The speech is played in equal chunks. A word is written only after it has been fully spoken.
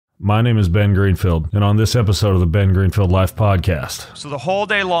My name is Ben Greenfield, and on this episode of the Ben Greenfield Life Podcast. So the whole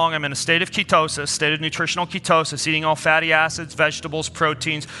day long, I'm in a state of ketosis, state of nutritional ketosis, eating all fatty acids, vegetables,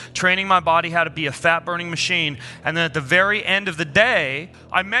 proteins, training my body how to be a fat-burning machine. And then at the very end of the day,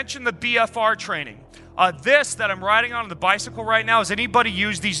 I mentioned the BFR training. This that I'm riding on the bicycle right now, has anybody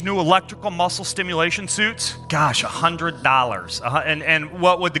used these new electrical muscle stimulation suits? Gosh, $100. And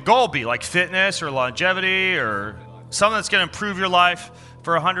what would the goal be? Like fitness or longevity or something that's going to improve your life?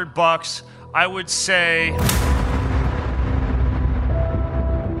 For $100, I would say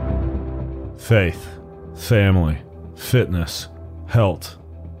faith, family, fitness, health,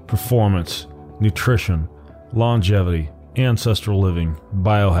 performance, nutrition, longevity, ancestral living,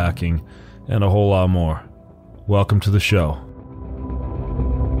 biohacking, and a whole lot more. Welcome to the show.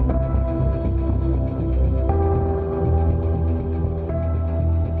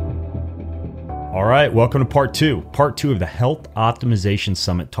 All right, welcome to part two of the Health Optimization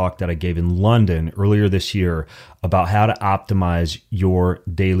Summit talk that I gave in London earlier this year about how to optimize your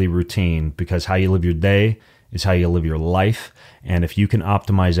daily routine, because how you live your day is how you live your life. And if you can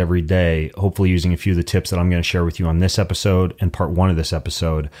optimize every day, hopefully using a few of the tips that I'm going to share with you on this episode and part one of this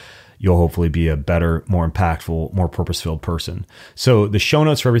episode, you'll hopefully be a better, more impactful, more purpose-filled person. So the show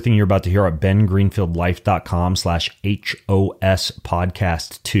notes for everything you're about to hear are at bengreenfieldlife.com/HOS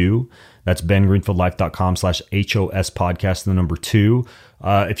podcast 2. That's bengreenfieldlife.com/HOS podcast, the number 2.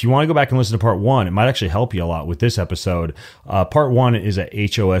 If you want to go back and listen to part one, it might actually help you a lot with this episode. Part one is at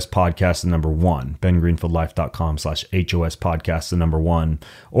HOS podcast, the number 1, bengreenfieldlife.com/HOS podcast, the number 1.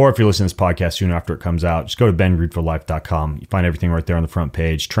 Or if you're listening to this podcast soon after it comes out, just go to bengreenfieldlife.com. You find everything right there on the front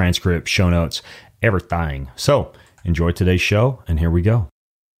page, transcript, show notes, everything. So enjoy today's show, and here we go.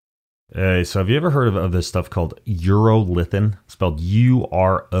 Hey, so have you ever heard of this stuff called urolithin? Spelled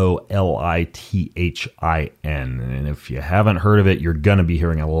UROLITHIN. And if you haven't heard of it, you're going to be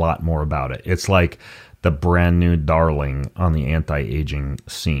hearing a lot more about it. It's like the brand new darling on the anti-aging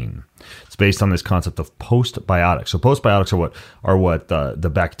scene. It's based on this concept of postbiotics. So postbiotics are what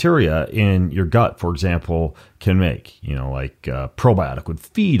the bacteria in your gut, for example, can make. You know, like probiotic would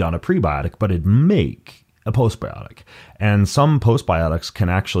feed on a prebiotic, but it'd make a postbiotic. And some postbiotics can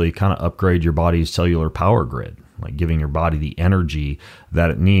actually kind of upgrade your body's cellular power grid, like giving your body the energy that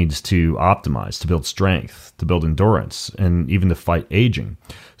it needs to optimize, to build strength, to build endurance, and even to fight aging.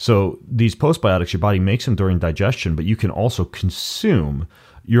 So these postbiotics, your body makes them during digestion, but you can also consume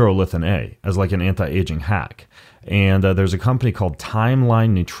urolithin A as like an anti-aging hack. And there's a company called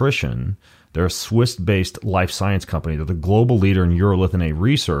Timeline Nutrition. They're a Swiss-based life science company. They're the global leader in urolithin A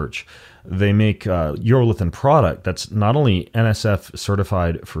research. They make a urolithin product that's not only NSF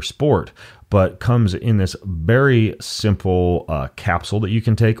certified for sport, but comes in this very simple capsule that you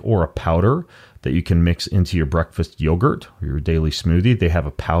can take, or a powder that you can mix into your breakfast yogurt or your daily smoothie. They have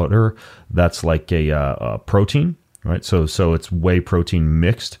a powder that's like a protein, right? So it's whey protein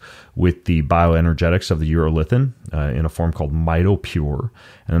mixed with the bioenergetics of the urolithin in a form called MitoPure.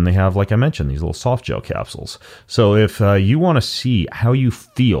 And then they have, like I mentioned, these little soft gel capsules. So if you want to see how you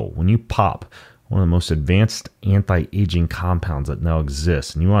feel when you pop one of the most advanced anti-aging compounds that now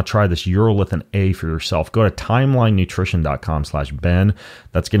exists, and you want to try this urolithin A for yourself, go to timelinenutrition.com/Ben.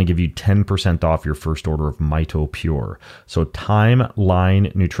 That's going to give you 10% off your first order of MitoPure. So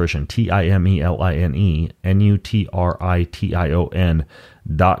Timeline Nutrition,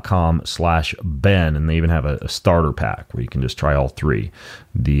 TimeLineNutrition.com/Ben, and they even have a starter pack where you can just try all three: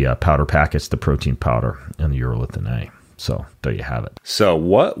 the powder packets, the protein powder, and the urolithin A. So there you have it. So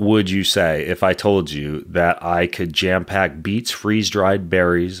what would you say if I told you that I could jam-pack beets, freeze-dried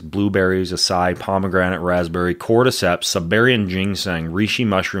berries, blueberries, acai, pomegranate, raspberry, cordyceps, Siberian ginseng, reishi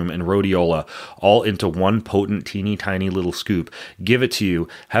mushroom, and rhodiola all into one potent, teeny tiny little scoop, give it to you,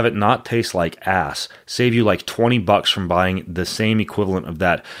 have it not taste like ass, save you like $20 from buying the same equivalent of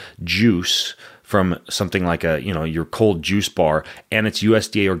that juice from something like your cold juice bar, and it's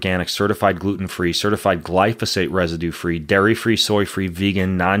USDA organic, certified gluten-free, certified glyphosate residue-free, dairy-free, soy-free,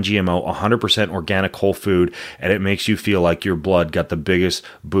 vegan, non-GMO, 100% organic whole food, and it makes you feel like your blood got the biggest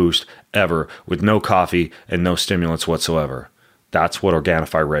boost ever with no coffee and no stimulants whatsoever. That's what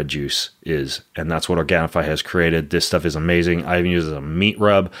Organifi Red Juice is, and that's what Organifi has created. This stuff is amazing. I even use it as a meat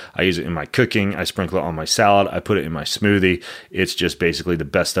rub. I use it in my cooking. I sprinkle it on my salad. I put it in my smoothie. It's just basically the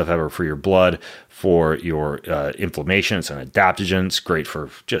best stuff ever for your blood, for your inflammation. It's an adaptogen. It's great for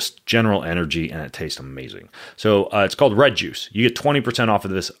just general energy, and it tastes amazing. So it's called Red Juice. You get 20% off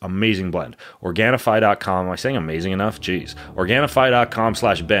of this amazing blend. Organifi.com. Am I saying amazing enough? Jeez.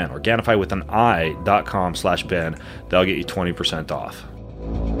 Organifi.com/Ben. Organifi with an I.com/Ben. That'll get you 20% off.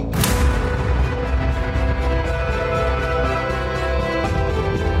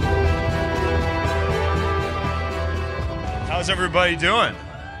 How's everybody doing?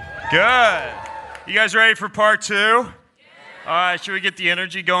 Good. You guys ready for part 2? All right, should we get the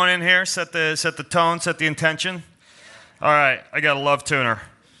energy going in here? Set the tone, set the intention. All right, I got a love tuner.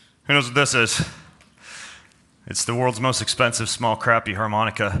 Who knows what this is? It's the world's most expensive small crappy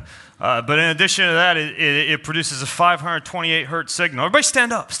harmonica. But in addition to that, it produces a 528 hertz signal. Everybody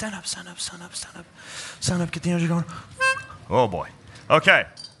stand up, stand up, stand up, stand up, stand up. Stand up, get the energy going. Oh boy. Okay.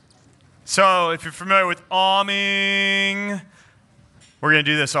 So if you're familiar with auming, we're going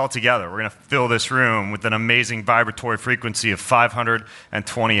to do this all together. We're going to fill this room with an amazing vibratory frequency of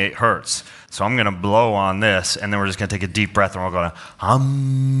 528 hertz. So I'm going to blow on this, and then we're just going to take a deep breath, and we're going to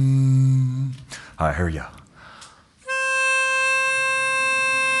hum. All right, here we go.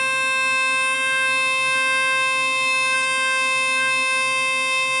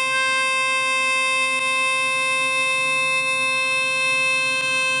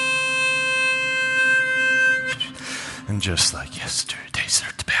 And just like yesterday,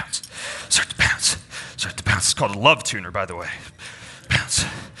 start to bounce, start to bounce, start to bounce. It's called a love tuner, by the way. Bounce,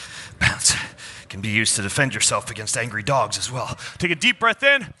 bounce. Can be used to defend yourself against angry dogs as well. Take a deep breath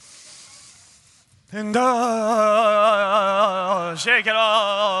in. And shake it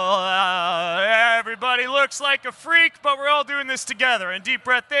all. Everybody looks like a freak, but we're all doing this together. And deep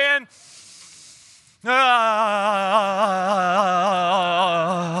breath in.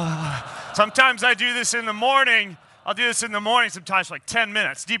 Sometimes I do this in the morning. I'll do this in the morning sometimes for like 10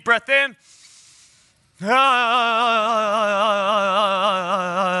 minutes. Deep breath in. Try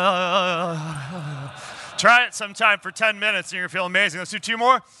it sometime for 10 minutes and you're going to feel amazing. Let's do 2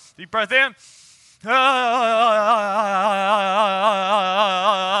 more. Deep breath in.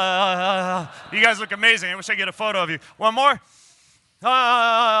 You guys look amazing. I wish I could get a photo of you. 1 more.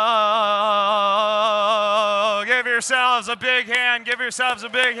 Give yourselves a big hand. Give yourselves a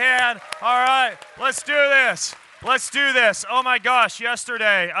big hand. All right, let's do this. Let's do this. Oh my gosh,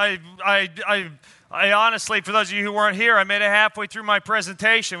 yesterday, I honestly, for those of you who weren't here, I made it halfway through my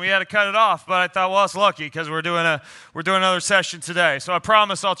presentation. We had to cut it off, but I thought, well, it's lucky because we're doing another session today. So I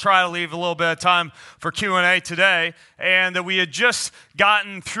promise I'll try to leave a little bit of time for Q&A today. And we had just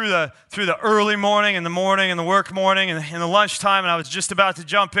gotten through the early morning and the work morning and the lunchtime, and I was just about to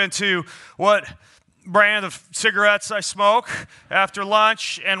jump into what brand of cigarettes I smoke after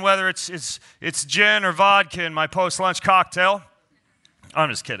lunch, and whether it's gin or vodka in my post-lunch cocktail. I'm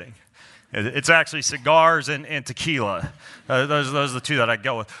just kidding. It's actually cigars and tequila. Those are the 2 that I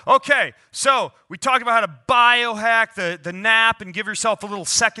go with. Okay, so we talked about how to biohack the nap and give yourself a little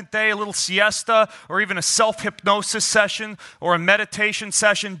second day, a little siesta, or even a self-hypnosis session or a meditation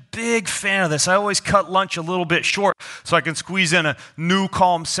session. Big fan of this. I always cut lunch a little bit short so I can squeeze in a new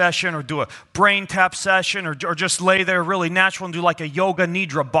calm session or do a brain tap session or just lay there really natural and do like a yoga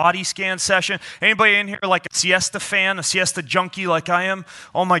nidra body scan session. Anybody in here like a siesta fan, a siesta junkie like I am?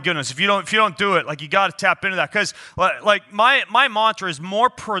 Oh my goodness, if you don't do it, like you got to tap into that, because like my mantra is more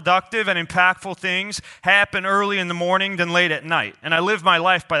productive and impactful things happen early in the morning than late at night, and I live my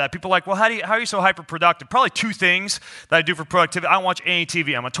life by that. People are like, well, how are you so hyper productive? Probably 2 things that I do for productivity. I don't watch any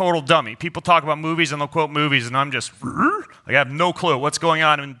TV. I'm a total dummy. People talk about movies and they'll quote movies, and I'm just like, I have no clue what's going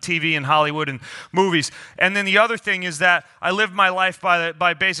on in TV and Hollywood and movies. And then the other thing is that I live my life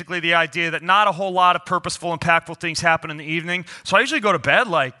by basically the idea that not a whole lot of purposeful, impactful things happen in the evening. So I usually go to bed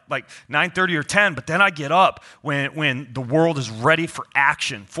like 9:30 or 10, but then I get up when the world is ready for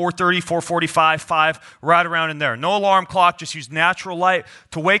action. 4:30, 4:45, 5, right around in there. No alarm clock, just use natural light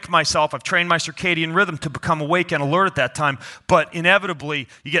to wake myself. I've trained my circadian rhythm to become awake and alert at that time, but inevitably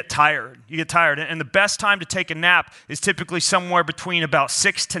you get tired. And the best time to take a nap is typically somewhere between about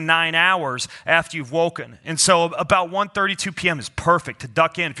 6 to 9 hours after you've woken. And so about 1:30, 2 p.m. is perfect to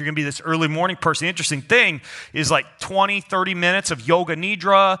duck in if you're going to be this early morning person. The interesting thing is like 20, 30 minutes of yoga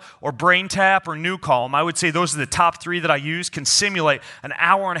nidra or brain tap or new calm. I would say those are the top 3 that I use, can simulate an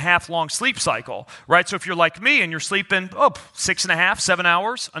hour and a half long sleep cycle, right? So if you're like me and you're sleeping 6.5, 7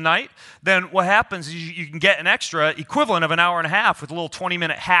 hours a night, then what happens is you can get an extra equivalent of an hour and a half with a little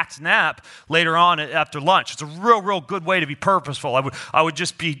 20-minute hacked nap later on after lunch. It's a real good way to be purposeful. I would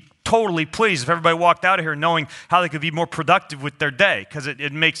just be totally pleased if everybody walked out of here knowing how they could be more productive with their day, because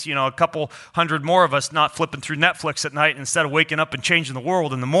it makes, a couple hundred more of us not flipping through Netflix at night instead of waking up and changing the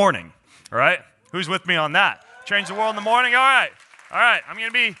world in the morning. All right? Who's with me on that? Change the world in the morning? All right. I'm going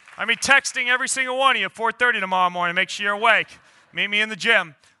to be texting every single one of you at 4:30 tomorrow morning. Make sure you're awake. Meet me in the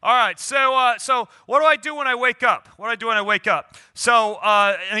gym. All right, so what do I do when I wake up? So,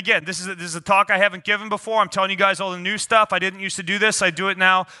 and again, this is a talk I haven't given before. I'm telling you guys all the new stuff. I didn't used to do this. I do it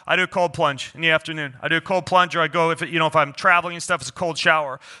now. I do a cold plunge in the afternoon. I do a cold plunge, or I go, if I'm traveling and stuff, it's a cold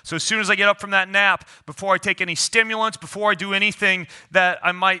shower. So as soon as I get up from that nap, before I take any stimulants, before I do anything that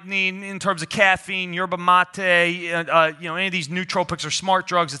I might need in terms of caffeine, yerba mate, any of these nootropics or smart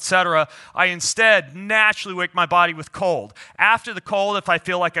drugs, etc., I instead naturally wake my body with cold. After the cold, if I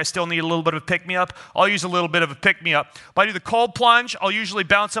feel like I still need a little bit of a pick-me-up, I'll use a little bit of a pick-me-up. If I do the cold plunge, I'll usually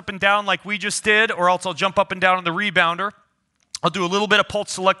bounce up and down like we just did, or else I'll jump up and down on the rebounder. I'll do a little bit of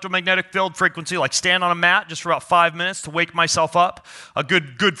pulsed electromagnetic field frequency, like stand on a mat just for about 5 minutes to wake myself up. A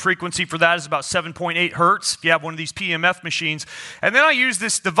good frequency for that is about 7.8 hertz if you have one of these PMF machines. And then I use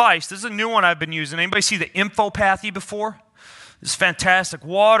this device. This is a new one I've been using. Anybody see the Infopathy before? It's fantastic.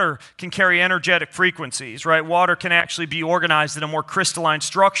 Water can carry energetic frequencies, right? Water can actually be organized in a more crystalline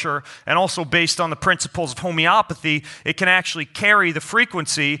structure, and also based on the principles of homeopathy, it can actually carry the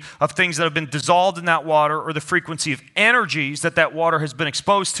frequency of things that have been dissolved in that water, or the frequency of energies that water has been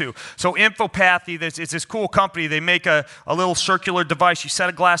exposed to. So Infopathy, it's this cool company. They make a little circular device. You set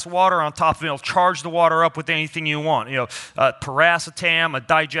a glass of water on top of it, it'll charge the water up with anything you want. Paracetam, a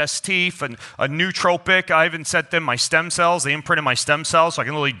digestif, a nootropic. I even sent them my stem cells. They imprinted my stem cells so I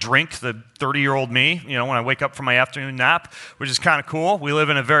can literally drink the 30-year-old me, when I wake up from my afternoon nap, which is kind of cool. We live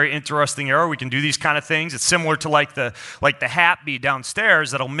in a very interesting era. We can do these kind of things. It's similar to like the Hap Bee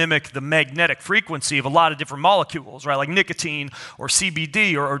downstairs that'll mimic the magnetic frequency of a lot of different molecules, right? Like nicotine or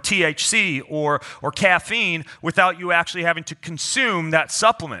CBD or THC or caffeine, without you actually having to consume that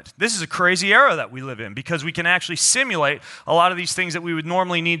supplement. This is a crazy era that we live in, because we can actually simulate a lot of these things that we would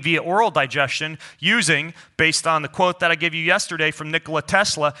normally need via oral digestion using, based on the quote that I gave you yesterday from Nikola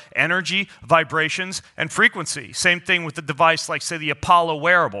Tesla, energy, vibrations, and frequency. Same thing with the device like, say, the Apollo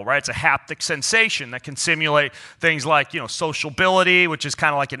wearable, right? It's a haptic sensation that can simulate things like, sociability, which is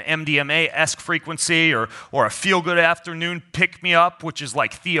kind of like an MDMA-esque frequency, or a feel-good afternoon pick-me-up, which is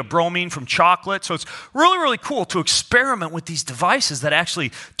like theobromine from chocolate. So it's really, really cool to experiment with these devices that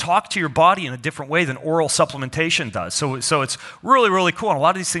actually talk to your body in a different way than oral supplementation does. So it's really, really cool. And a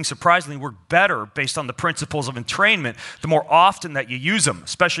lot of these things, surprisingly, work better based on the principles of entrainment the more often that you use them,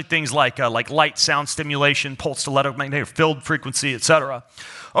 especially things like light sound stimulation, pulsed electromagnetic field frequency, etc.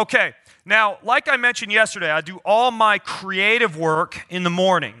 Okay, now, like I mentioned yesterday, I do all my creative work in the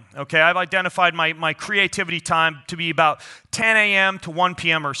morning. Okay, I've identified my creativity time to be about 10 a.m. to 1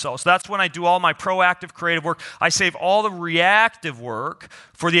 p.m. or so. So that's when I do all my proactive creative work. I save all the reactive work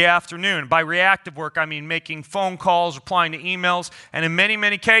for the afternoon. By reactive work, I mean making phone calls, replying to emails, and in many,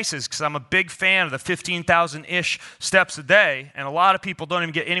 many cases, because I'm a big fan of the 15,000-ish steps a day, and a lot of people don't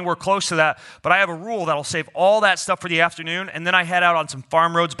even get anywhere close to that, but I have a rule that'll save all that stuff for the afternoon, and then I head out on some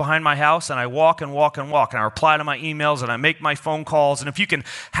farm roads behind my house, and I walk and walk and walk, and I reply to my emails, and I make my phone calls. And if you can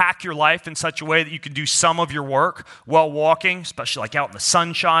hack your life in such a way that you can do some of your work while walking, especially like out in the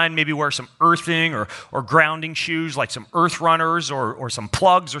sunshine, maybe wear some earthing or grounding shoes, like some earth runners or some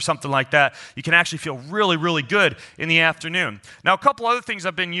plugs or something like that, you can actually feel really, really good in the afternoon. Now, a couple other things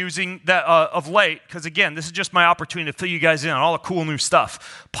I've been using that of late, because again, this is just my opportunity to fill you guys in on all the cool new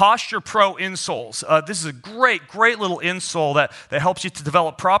stuff. Posture Pro insoles. This is a great little insole that helps you to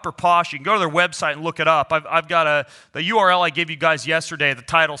develop proper posture. You can go to their website and look it up. I've got the URL I gave you guys yesterday, the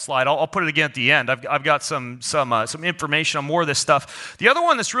title slide. I'll put it again at the end. I've got some information on more of this stuff. The other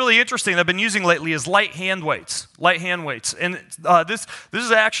one that's really interesting that I've been using lately is light hand weights. And this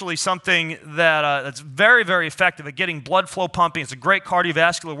is actually something that's very, very effective at getting blood flow pumping. It's a great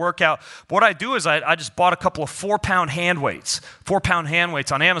cardiovascular workout. But what I do is I just bought a couple of 4-pound hand weights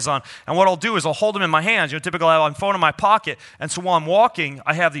on Amazon. And what I'll do is I'll hold them in my hands. Typically I have my phone in my pocket. And so while I'm walking,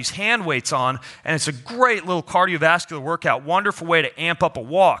 I have these hand weights on. And it's a great little cardiovascular workout. Wonderful way to amp up a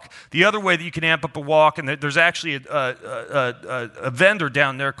walk. The other way that you can amp up a walk, and there's actually a vendor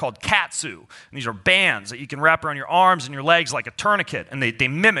down there called Katsu. And these are bands that you can wrap around your arms and your legs like a tourniquet. And they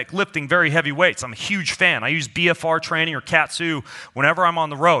mimic lifting very heavy weights. I'm a huge fan. I use BFR training or Katsu whenever I'm on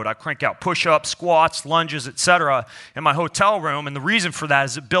the road. I crank out push-ups, squats, lunges, etc. in my hotel room. And the reason for that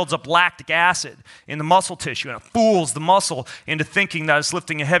is it builds up lactic acid in the muscle tissue. And it fools the muscle into thinking that it's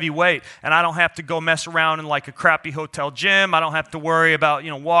lifting a heavy weight. And I don't have to go mess around in like a crappy hotel gym. I don't have to worry about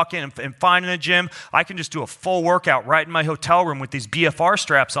walking and finding a gym. I can just do a full workout right in my hotel room with these BFR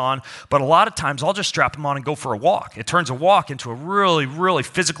straps on. But a lot of times I'll just strap them on and go for a walk. It turns a walk into a really, really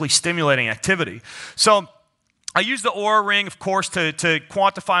physically stimulating activity. So I use the Oura Ring, of course, to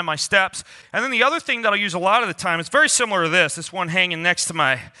quantify my steps. And then the other thing that I use a lot of the time, it's very similar to this one hanging next to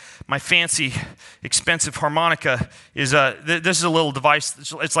my fancy, expensive harmonica, is this is a little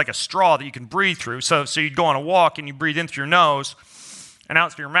device. It's like a straw that you can breathe through. So you'd go on a walk and you breathe in through your nose and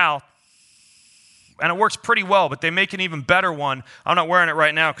out through your mouth. And it works pretty well, but they make an even better one. I'm not wearing it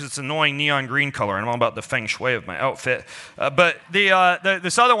right now because it's annoying neon green color, and I'm all about the feng shui of my outfit. But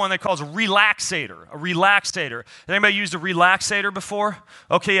this other one they call is a relaxator. A relaxator. Has anybody used a relaxator before?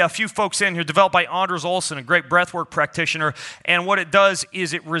 Okay, yeah, a few folks in here, developed by Anders Olsen, a great breathwork practitioner. And what it does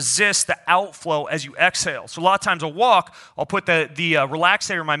is it resists the outflow as you exhale. So a lot of times a walk, I'll put the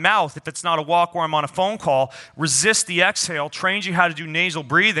relaxator in my mouth. If it's not a walk where I'm on a phone call, resist the exhale, trains you how to do nasal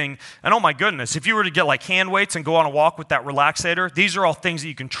breathing. And oh my goodness, if you were to get like hand weights and go on a walk with that relaxator, these are all things that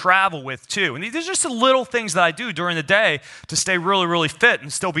you can travel with too. And these are just the little things that I do during the day to stay really, really fit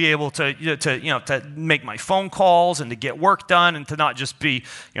and still be able to make my phone calls and to get work done and to not just be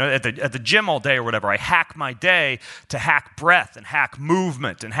at the gym all day or whatever. I hack my day to hack breath and hack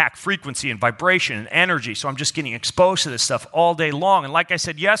movement and hack frequency and vibration and energy. So I'm just getting exposed to this stuff all day long. And like I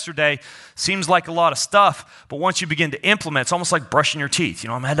said yesterday, seems like a lot of stuff, but once you begin to implement, it's almost like brushing your teeth.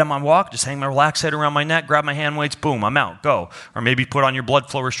 I'm heading on my walk, just hang my relaxator around my neck, grab my hand weights, boom, I'm out, go. Or maybe put on your blood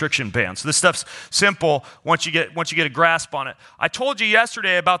flow restriction band. So this stuff's simple once you get a grasp on it. I told you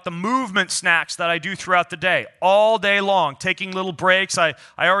yesterday about the movement snacks that I do throughout the day, all day long, taking little breaks. I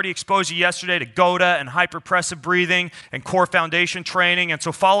already exposed you yesterday to GOTA and hyperpressive breathing and core foundation training. And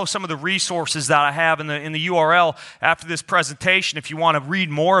so follow some of the resources that I have in the URL after this presentation if you want to read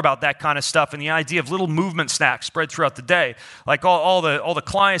more about that kind of stuff and the idea of little movement snacks spread throughout the day. Like all the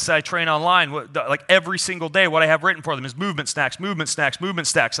clients that I train online, like every single day, what I have written for them is movement snacks, movement snacks, movement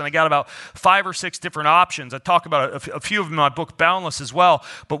snacks. And I got about 5 or 6 different options. I talk about a few of them in my book, Boundless, as well.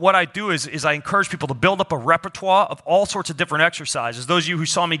 But what I do is I encourage people to build up a repertoire of all sorts of different exercises. Those of you who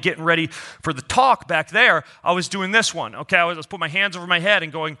saw me getting ready for the talk back there, I was doing this one. Okay, I was putting my hands over my head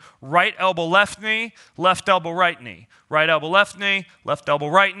and going right elbow, left knee, left elbow, right knee. Right elbow, left knee, left elbow,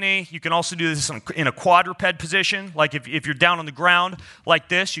 right knee. You can also do this in a quadruped position. Like if you're down on the ground like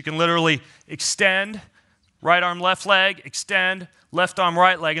this, you can literally extend, right arm, left leg, extend, left arm,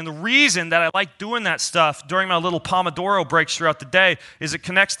 right leg. And the reason that I like doing that stuff during my little Pomodoro breaks throughout the day is it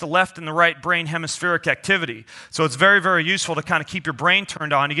connects the left and the right brain hemispheric activity. So it's very, very useful to kind of keep your brain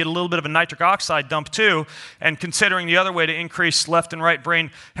turned on. You get a little bit of a nitric oxide dump too. And considering the other way to increase left and right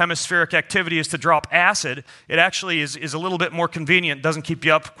brain hemispheric activity is to drop acid, it actually is a little bit more convenient. Doesn't keep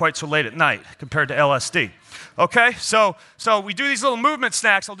you up quite so late at night compared to LSD. Okay, so we do these little movement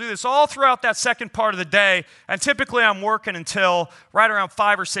snacks. I'll do this all throughout that second part of the day, and typically I'm working until right around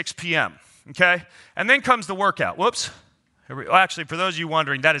 5 or 6 p.m., okay? And then comes the workout. Whoops. Actually, for those of you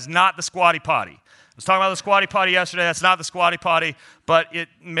wondering, that is not the squatty potty. I was talking about the squatty potty yesterday. That's not the squatty potty, but it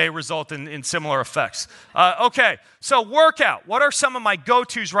may result in similar effects. Okay, so workout. What are some of my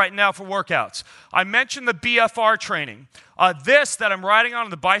go-tos right now for workouts? I mentioned the BFR training. This that I'm riding on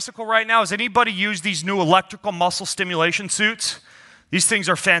the bicycle right now, has anybody used these new electrical muscle stimulation suits? These things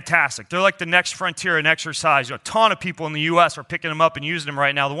are fantastic. They're like the next frontier in exercise. A ton of people in the U.S. are picking them up and using them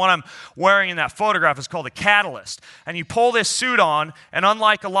right now. The one I'm wearing in that photograph is called a Catalyst. And you pull this suit on, and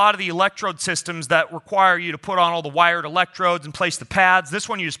unlike a lot of the electrode systems that require you to put on all the wired electrodes and place the pads, this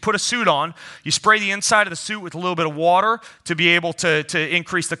one you just put a suit on. You spray the inside of the suit with a little bit of water to be able to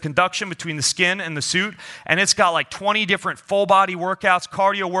increase the conduction between the skin and the suit. And it's got like 20 different full body workouts,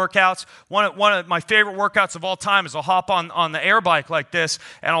 cardio workouts. One of my favorite workouts of all time is I'll hop on the air bike like this,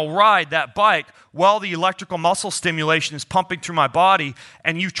 and I'll ride that bike while the electrical muscle stimulation is pumping through my body,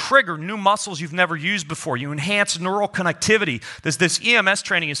 and you trigger new muscles you've never used before. You enhance neural connectivity. This EMS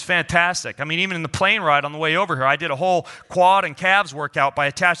training is fantastic. I mean, even in the plane ride on the way over here, I did a whole quad and calves workout by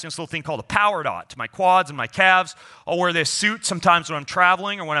attaching this little thing called a power dot to my quads and my calves. I'll wear this suit sometimes when I'm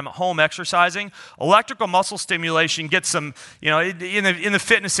traveling or when I'm at home exercising. Electrical muscle stimulation gets some, in the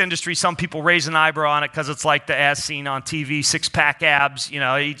fitness industry, some people raise an eyebrow on it because it's like the as seen on TV, six-pack abs,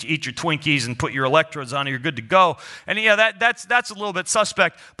 eat your Twinkies and put your electrodes on and you're good to go. And that's a little bit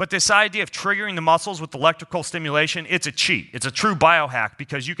suspect, but this idea of triggering the muscles with electrical stimulation, it's a cheat. It's a true biohack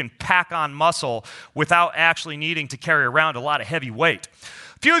because you can pack on muscle without actually needing to carry around a lot of heavy weight.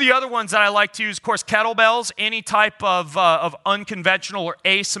 A few of the other ones that I like to use, of course, kettlebells, any type of unconventional or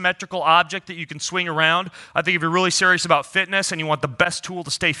asymmetrical object that you can swing around. I think if you're really serious about fitness and you want the best tool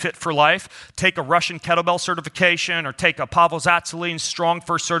to stay fit for life, take a Russian kettlebell certification or take a Pavel Zatsulin's Strong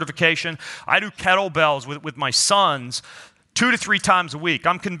First certification. I do kettlebells with my sons 2 to 3 times a week.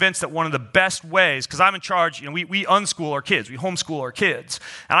 I'm convinced that one of the best ways, because I'm in charge, we unschool our kids, we homeschool our kids,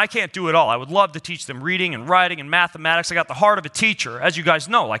 and I can't do it all. I would love to teach them reading and writing and mathematics. I got the heart of a teacher, as you guys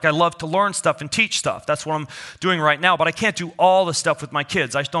know. Like, I love to learn stuff and teach stuff. That's what I'm doing right now, but I can't do all the stuff with my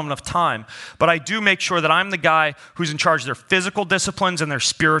kids. I just don't have enough time. But I do make sure that I'm the guy who's in charge of their physical disciplines and their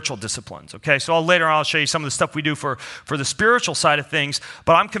spiritual disciplines, okay? So later I'll show you some of the stuff we do for the spiritual side of things,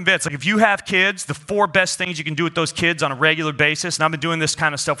 but I'm convinced, like, if you have kids, the 4 best things you can do with those kids on a regular basis, and I've been doing this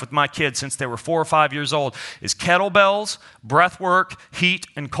kind of stuff with my kids since they were 4 or 5 years old, is kettlebells, breath work, heat,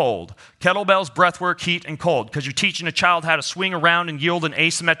 and cold. Kettlebells, breath work, heat, and cold, because you're teaching a child how to swing around and yield an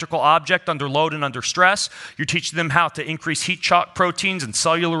asymmetrical object under load and under stress. You're teaching them how to increase heat shock proteins and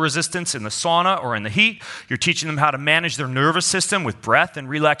cellular resistance in the sauna or in the heat. You're teaching them how to manage their nervous system with breath and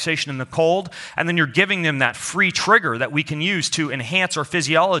relaxation in the cold. And then you're giving them that free trigger that we can use to enhance our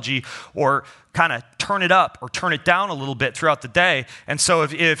physiology or kind of turn it up or turn it down a little bit throughout the day. And so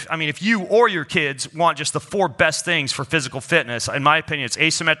if you or your kids want just the 4 best things for physical fitness, in my opinion, it's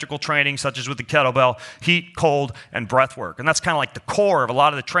asymmetrical training, such as with the kettlebell, heat, cold, and breath work. And that's kind of like the core of a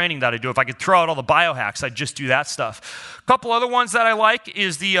lot of the training that I do. If I could throw out all the biohacks, I'd just do that stuff. A couple other ones that I like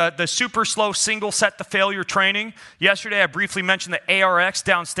is the super slow single set to failure training. Yesterday, I briefly mentioned the ARX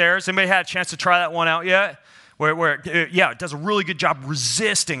downstairs. Anybody had a chance to try that one out yet? It does a really good job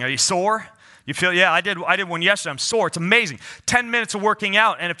resisting. Are you sore? You feel, yeah, I did one yesterday. I'm sore. It's amazing. 10 minutes of working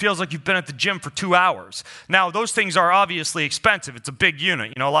out, and it feels like you've been at the gym for 2 hours. Now, those things are obviously expensive. It's a big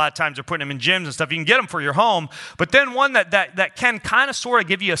unit. A lot of times they're putting them in gyms and stuff. You can get them for your home. But then one that can kind of sort of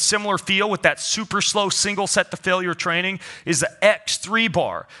give you a similar feel with that super slow single set to failure training is the X3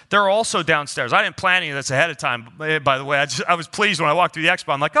 bar. They're also downstairs. I didn't plan any of this ahead of time, by the way. I was pleased when I walked through the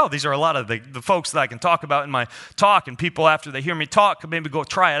expo. I'm like, oh, these are a lot of the folks that I can talk about in my talk, and people after they hear me talk can maybe go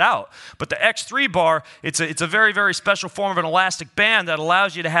try it out. But the X3 bar, it's a very, very special form of an elastic band that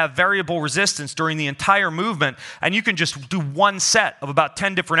allows you to have variable resistance during the entire movement, and you can just do one set of about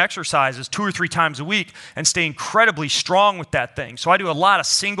 10 different exercises 2 or 3 times a week and stay incredibly strong with that thing. So I do a lot of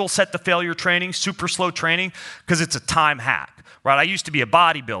single set to failure training, super slow training, because it's a time hack. Right, I used to be a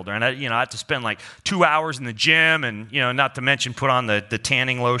bodybuilder, and I had to spend like 2 hours in the gym, and not to mention put on the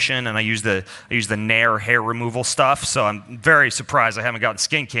tanning lotion, and I use the Nair hair removal stuff. So I'm very surprised I haven't gotten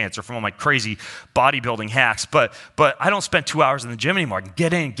skin cancer from all my crazy bodybuilding hacks. But I don't spend 2 hours in the gym anymore. I can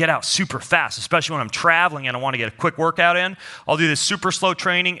get in and get out super fast, especially when I'm traveling and I want to get a quick workout in. I'll do this super slow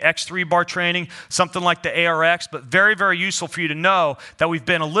training, X3 bar training, something like the ARX, but very, very useful for you to know that we've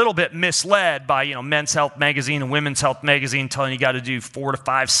been a little bit misled by Men's Health Magazine and Women's Health Magazine telling you got to do 4 to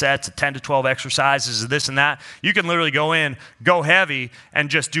 5 sets of 10 to 12 exercises of this and that. You can literally go in, go heavy, and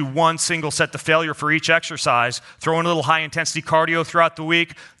just do one single set to failure for each exercise, throw in a little high-intensity cardio throughout the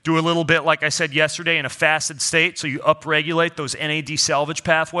week, do a little bit, like I said yesterday, in a fasted state, so you upregulate those NAD salvage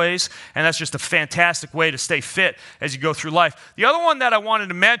pathways, and that's just a fantastic way to stay fit as you go through life. The other one that I wanted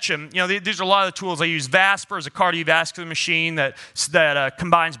to mention, these are a lot of the tools. I use Vasper as a cardiovascular machine that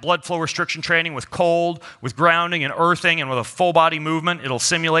combines blood flow restriction training with cold, with grounding and earthing, and with a full body movement. It'll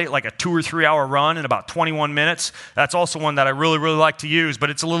simulate like a 2 or 3 hour run in about 21 minutes. That's also one that I really, really like to use,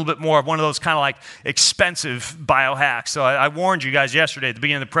 but it's a little bit more of one of those kind of like expensive biohacks. So I warned you guys yesterday at the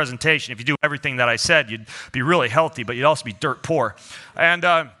beginning of the presentation, if you do everything that I said, you'd be really healthy, but you'd also be dirt poor.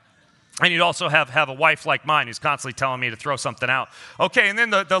 And you'd also have a wife like mine who's constantly telling me to throw something out. Okay, and then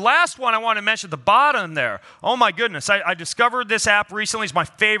the last one I want to mention at the bottom there. Oh my goodness, I discovered this app recently. It's my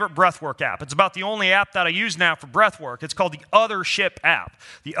favorite breathwork app. It's about the only app that I use now for breathwork. It's called the Othership app.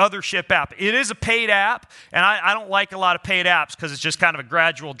 The Othership app. It is a paid app, and I don't like a lot of paid apps because it's just kind of a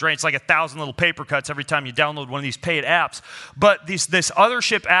gradual drain. It's like 1,000 little paper cuts every time you download one of these paid apps. But this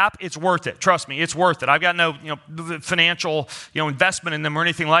Othership app, it's worth it. Trust me, it's worth it. I've got no financial investment in them or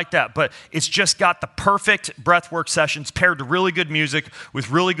anything like that. But it's just got the perfect breathwork sessions paired to really good music with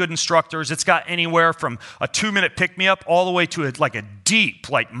really good instructors. It's got anywhere from a 2-minute pick-me-up all the way to a deep,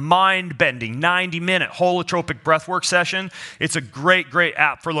 like mind-bending 90-minute holotropic breathwork session. It's a great, great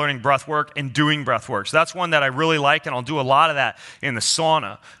app for learning breathwork and doing breathwork. So that's one that I really like, and I'll do a lot of that in the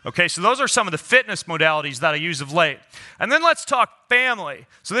sauna. Okay, so those are some of the fitness modalities that I use of late. And then let's talk family.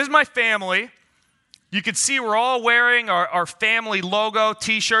 So this is my family. You can see we're all wearing our family logo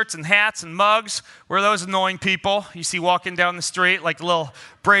T-shirts and hats and mugs. We're those annoying people you see walking down the street like a little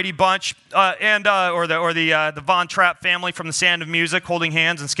Brady Bunch, or the Von Trapp family from The Sound of Music, holding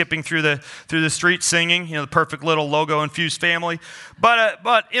hands and skipping through the street singing. The perfect little logo-infused family.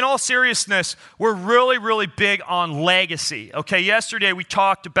 But in all seriousness, we're really, really big on legacy. Okay, yesterday we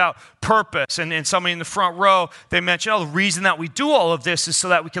talked about purpose, and somebody in the front row, they mentioned, the reason that we do all of this is so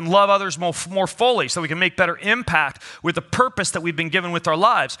that we can love others more fully, so so we can make better impact with the purpose that we've been given with our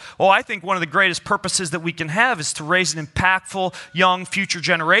lives. Well, I think one of the greatest purposes that we can have is to raise an impactful, young, future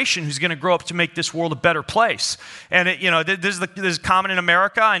generation who's going to grow up to make this world a better place. And this is common in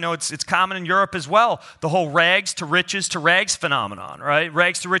America. I know it's common in Europe as well. The whole rags to riches to rags phenomenon, right?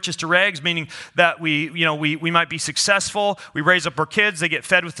 Rags to riches to rags, meaning that we might be successful. We raise up our kids. They get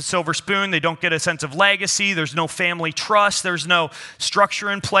fed with the silver spoon. They don't get a sense of legacy. There's no family trust. There's no structure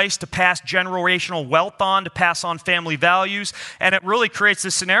in place to pass generational wealth on, to pass on family values. And it really creates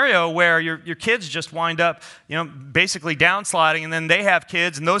this scenario where your kids just wind up, basically downsliding, and then they have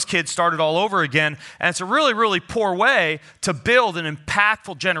kids, and those kids start it all over again. And it's a really, really poor way to build an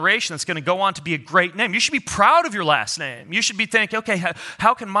impactful generation that's going to go on to be a great name. You should be proud of your last name. You should be thinking, okay,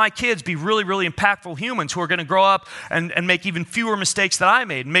 how can my kids be really, really impactful humans who are going to grow up and make even fewer mistakes that I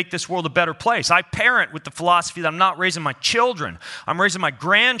made and make this world a better place? I parent with the philosophy that I'm not raising my children. I'm raising my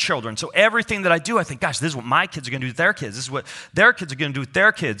grandchildren. So everything that I do, I think, gosh, this is what my kids are going to do with their kids. This is what their kids are going to do with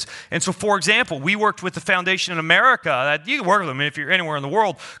their kids. And so, for example, we worked with the foundation in America, that you can work with them if you're anywhere in the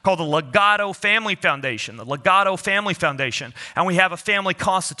world, called the Legato Family Foundation, the Legato Family Foundation. And we have a family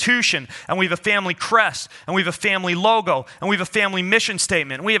constitution, and we have a family crest, and we have a family logo, and we have a family mission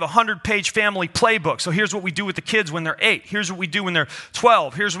statement, and we have a 100-page family playbook. So here's what we do with the kids when they're 8. Here's what we do when they're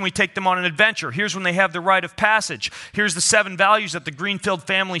 12. Here's when we take them on an adventure. Here's when they have the rite of passage. Here's the 7 values that the Greenfield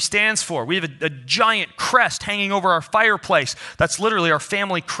family stands for. We have a giant crest hanging over our fireplace. That's literally our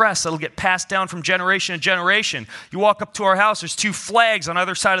family crest that'll get passed down from generation to generation. You walk up to our house, there's 2 flags on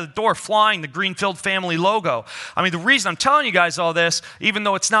either side of the door flying the Greenfield family logo. I mean, the reason I'm telling you guys all this, even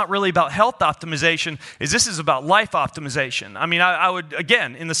though it's not really about health optimization, is this is about life optimization. I mean, I would,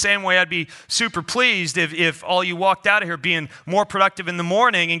 again, in the same way, I'd be super pleased if all you walked out of here being more productive in the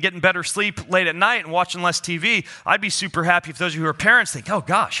morning and getting better sleep late at night and watching less TV. I'd be super happy if those of you who are parents think, oh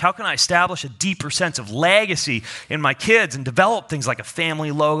gosh, how can I establish a deeper sense of legacy in my kids and develop things like a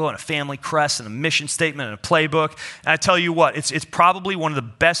family logo and a family crest and a mission statement and a playbook. And I tell you what, it's probably one of the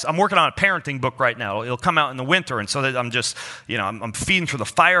best. I'm working on a parenting book right now. It'll come out in the winter, and so that I'm just, I'm feeding through the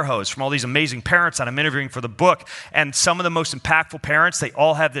fire hose from all these amazing parents that I'm interviewing for the book. And some of the most impactful parents, they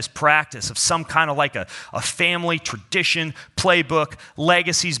all have this practice of some kind of like a family tradition, playbook,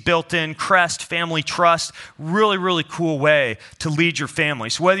 legacies built in, crest, family trust. Really, really cool way to lead your family.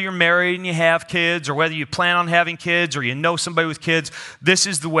 So whether you're married and you have kids, or whether you plan on having kids, or you know somebody with kids, this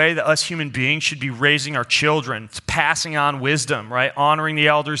is the way that us human beings should be raising our children. It's passing on wisdom, right? Honoring the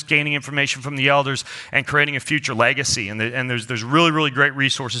elders, gaining information from the elders, and creating a future legacy. And there's really, really great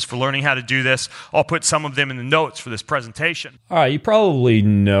resources for learning how to do this. I'll put some of them in the notes for this presentation. All right, you probably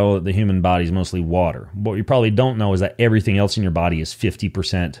know that the human body is mostly water. What you probably don't know is that everything else in your body is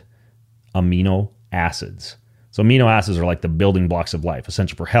 50% amino acids. So amino acids are like the building blocks of life,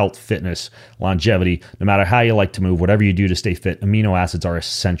 essential for health, fitness, longevity. No matter how you like to move, whatever you do to stay fit, amino acids are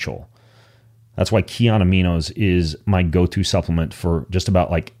essential. That's why Kion Aminos is my go-to supplement for just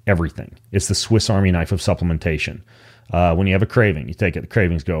about like everything. It's the Swiss Army knife of supplementation. When you have a craving, you take it, the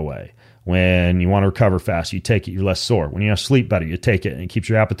cravings go away. When you want to recover fast, you take it, you're less sore. When you want to sleep better, you take it, and it keeps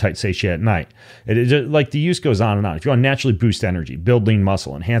your appetite satiated at night. It just, like the use goes on and on. If you want to naturally boost energy, build lean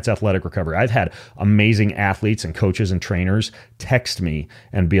muscle, enhance athletic recovery, I've had amazing athletes and coaches and trainers text me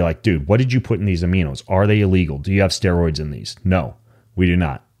and be like, dude, what did you put in these aminos? Are they illegal? Do you have steroids in these? No, we do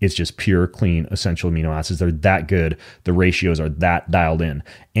not. It's just pure, clean, essential amino acids. They're that good. The ratios are that dialed in.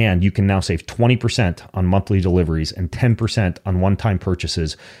 And you can now save 20% on monthly deliveries and 10% on one-time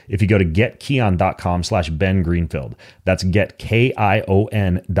purchases if you go to getkion.com/Ben Greenfield. That's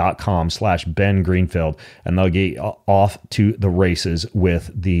getkion.com/Ben Greenfield. And they'll get off to the races with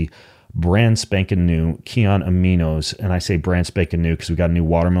the brand spanking new Kion Aminos. And I say brand spanking new because we got a new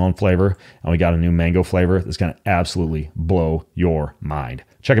watermelon flavor and we got a new mango flavor that's going to absolutely blow your mind.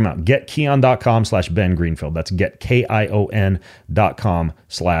 Check them out. Getkion.com/Ben Greenfield. That's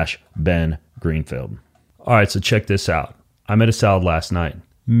getkion.com/Ben Greenfield. All right, so check this out. I made a salad last night.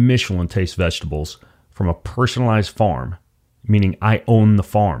 Michelin taste vegetables from a personalized farm, meaning I own the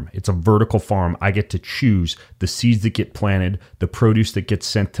farm. It's a vertical farm. I get to choose the seeds that get planted, the produce that gets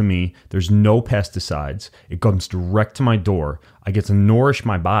sent to me. There's no pesticides. It comes direct to my door. I get to nourish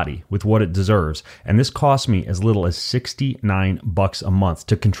my body with what it deserves. And this costs me as little as $69 a month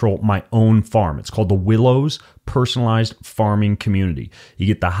to control my own farm. It's called the Willow's Personalized Farming Community. You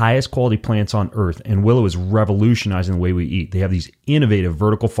get the highest quality plants on earth, and Willow is revolutionizing the way we eat. They have these innovative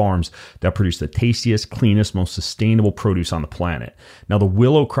vertical farms that produce the tastiest, cleanest, most sustainable produce on the planet. Now, the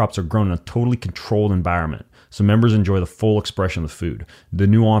Willow crops are grown in a totally controlled environment. so members enjoy the full expression of the food. The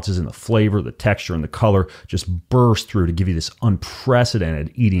nuances in the flavor, the texture, and the color just burst through to give you this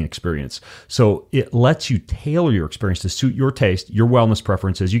unprecedented eating experience. So it lets you tailor your experience to suit your taste, your wellness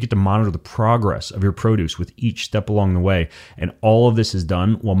preferences. You get to monitor the progress of your produce with each step along the way, and all of this is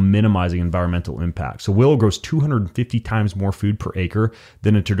done while minimizing environmental impact. So Willow grows 250 times more food per acre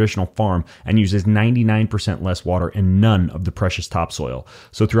than a traditional farm and uses 99% less water and none of the precious topsoil.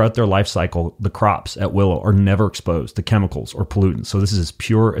 So throughout their life cycle, the crops at Willow are never exposed to chemicals or pollutants. So this is as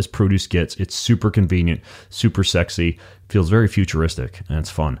pure as produce gets. It's super convenient, super sexy, feels very futuristic, and it's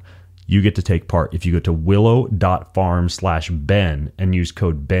fun. You get to take part if you go to willow.farm/Ben and use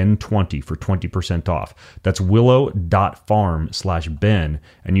code BEN20 for 20% off. That's willow.farm/Ben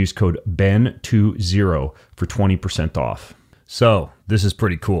and use code BEN20 for 20% off. So this is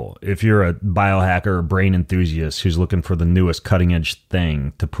pretty cool. If you're a biohacker or brain enthusiast who's looking for the newest cutting edge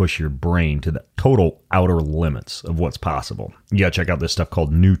thing to push your brain to the total outer limits of what's possible, you gotta check out this stuff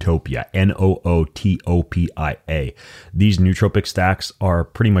called Nootopia, Nootopia. These nootropic stacks are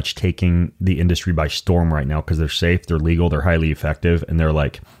pretty much taking the industry by storm right now because they're safe, they're legal, they're highly effective, and they're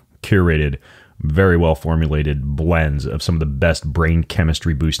like curated, very well formulated blends of some of the best brain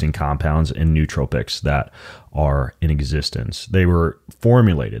chemistry boosting compounds and nootropics that are in existence. They were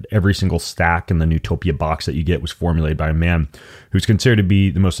formulated. Every single stack in the Nootopia box that you get was formulated by a man who's considered to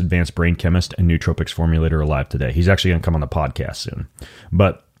be the most advanced brain chemist and nootropics formulator alive today. He's actually going to come on the podcast soon.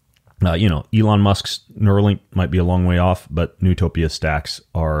 But Elon Musk's Neuralink might be a long way off, but Nootopia stacks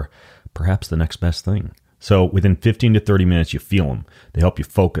are perhaps the next best thing. So within 15 to 30 minutes, you feel them. They help you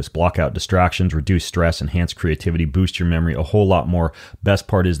focus, block out distractions, reduce stress, enhance creativity, boost your memory, a whole lot more. Best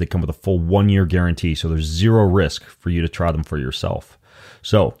part is they come with a full 1-year guarantee, so there's zero risk for you to try them for yourself.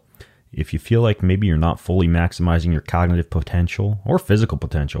 So if you feel like maybe you're not fully maximizing your cognitive potential or physical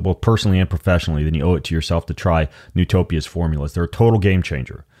potential, both personally and professionally, then you owe it to yourself to try Nootopia's formulas. They're a total game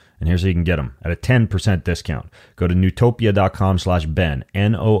changer. And here's how you can get them at a 10% discount. Go to nootopia.com/Ben,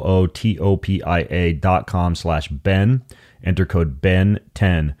 nootopia.com/Ben. Enter code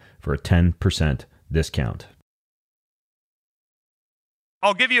BEN10 for a 10% discount.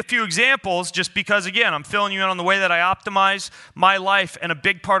 I'll give you a few examples just because, again, I'm filling you in on the way that I optimize my life, and a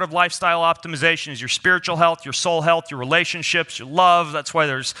big part of lifestyle optimization is your spiritual health, your soul health, your relationships, your love. That's why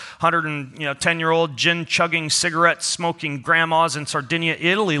there's 110-year-old gin-chugging, cigarette-smoking grandmas in Sardinia,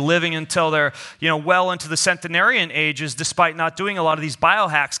 Italy, living until they're well into the centenarian ages despite not doing a lot of these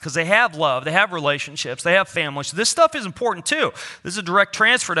biohacks because they have love, they have relationships, they have family. So this stuff is important too. This is a direct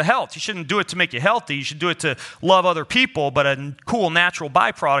transfer to health. You shouldn't do it to make you healthy. You should do it to love other people, but a cool, natural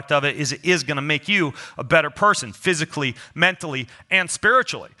byproduct of it is going to make you a better person physically, mentally, and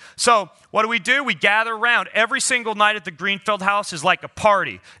spiritually. So what do? We gather around. Every single night at the Greenfield house is like a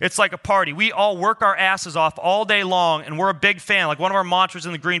party. It's like a party. We all work our asses off all day long, and we're a big fan. Like one of our mantras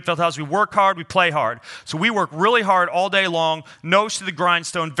in the Greenfield house, we work hard, we play hard. So we work really hard all day long, nose to the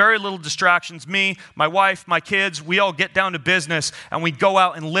grindstone, very little distractions. Me, my wife, my kids, we all get down to business, and we go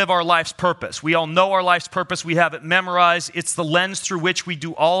out and live our life's purpose. We all know our life's purpose. We have it memorized. It's the lens through which we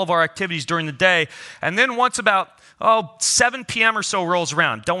do all of our activities during the day. And then once about 7 p.m. or so rolls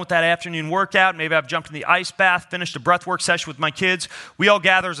around, done with that afternoon workout, maybe I've jumped in the ice bath, finished a breath work session with my kids, we all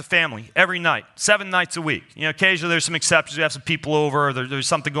gather as a family every night, 7 nights a week. Occasionally there's some exceptions. We have some people over, or there's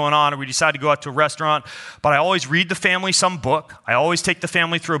something going on, or we decide to go out to a restaurant. But I always read the family some book. I always take the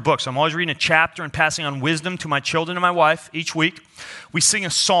family through a book. So I'm always reading a chapter and passing on wisdom to my children and my wife each week. We sing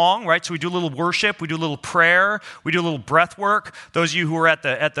a song, right? So we do a little worship, we do a little prayer, we do a little breath work. Those of you who were at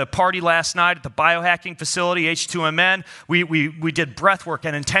the party last night at the biohacking facility, H2MN, we did breath work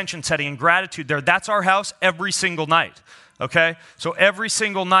and intention setting and gratitude there. That's our house every single night. Okay? So every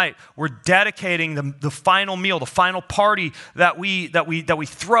single night, we're dedicating the final meal, the final party that we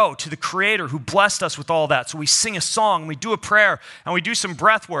throw to the Creator who blessed us with all that. So we sing a song, we do a prayer, and we do some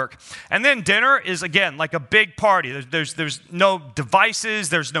breath work. And then dinner is, again, like a big party. There's no devices,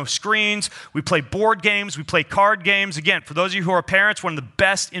 there's no screens. We play board games, we play card games. Again, for those of you who are parents, one of the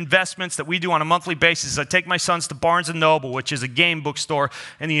best investments that we do on a monthly basis is I take my sons to Barnes & Noble, which is a game bookstore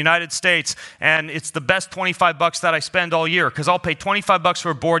in the United States, and it's the best $25 that I spend all year, because I'll pay $25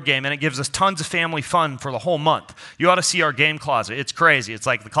 for a board game and it gives us tons of family fun for the whole month. You ought to see our game closet. It's crazy. It's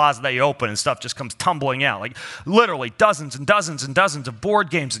like the closet that you open and stuff just comes tumbling out. Like literally dozens and dozens and dozens of board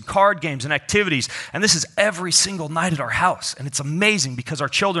games and card games and activities. And this is every single night at our house. And it's amazing because our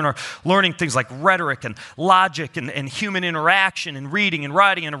children are learning things like rhetoric and logic and human interaction and reading and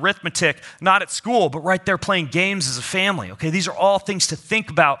writing and arithmetic, not at school, but right there playing games as a family. Okay, these are all things to think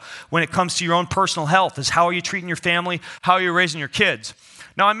about when it comes to your own personal health, is how are you treating your family? How are you raising your kids?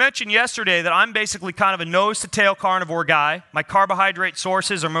 Now, I mentioned yesterday that I'm basically kind of a nose-to-tail carnivore guy. My carbohydrate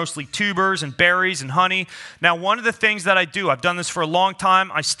sources are mostly tubers and berries and honey. Now, one of the things that I do, I've done this for a long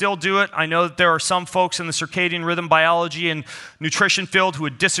time. I still do it. I know that there are some folks in the circadian rhythm biology and nutrition field who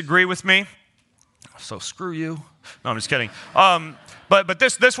would disagree with me. So screw you. No, I'm just kidding. But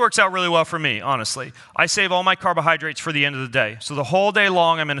this works out really well for me, honestly. I save all my carbohydrates for the end of the day. So the whole day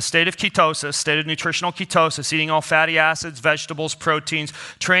long, I'm in a state of ketosis, state of nutritional ketosis, eating all fatty acids, vegetables, proteins,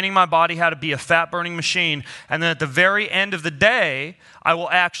 training my body how to be a fat-burning machine. And then at the very end of the day, I will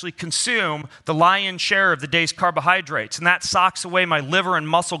actually consume the lion's share of the day's carbohydrates. And that socks away my liver and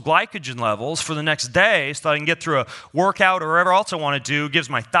muscle glycogen levels for the next day so that I can get through a workout or whatever else I want to do. Gives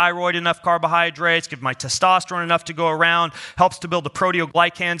my thyroid enough carbohydrates, gives my testosterone enough to go around, helps to build the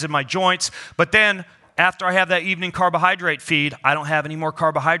proteoglycans in my joints. But then after I have that evening carbohydrate feed, I don't have any more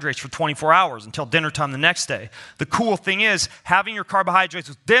carbohydrates for 24 hours until dinner time the next day. The cool thing is, having your carbohydrates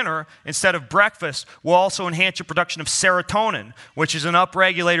with dinner instead of breakfast will also enhance your production of serotonin, which is an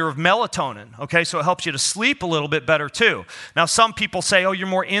upregulator of melatonin, okay? So it helps you to sleep a little bit better too. Now, some people say, oh, you're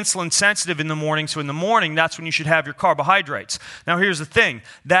more insulin sensitive in the morning, so in the morning, that's when you should have your carbohydrates. Now, here's the thing.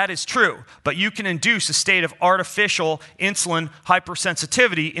 That is true, but you can induce a state of artificial insulin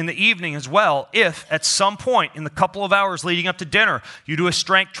hypersensitivity in the evening as well if, at some point in the couple of hours leading up to dinner, you do a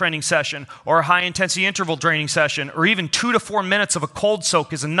strength training session or a high-intensity interval training session, or even 2 to 4 minutes of a cold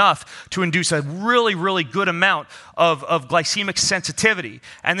soak is enough to induce a really, really good amount of glycemic sensitivity.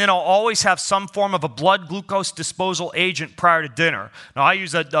 And then I'll always have some form of a blood glucose disposal agent prior to dinner. Now, I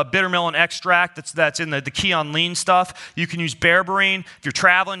use a bitter melon extract that's in the Keon Lean stuff. You can use berberine. If you're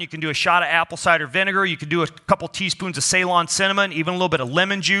traveling, you can do a shot of apple cider vinegar. You can do a couple teaspoons of Ceylon cinnamon, even a little bit of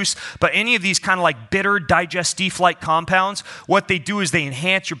lemon juice. But any of these kind of like bitter digestif-like compounds, what they do is they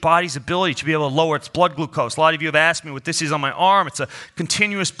enhance your body's ability to be able to lower its blood glucose. A lot of you have asked me what this is on my arm. It's a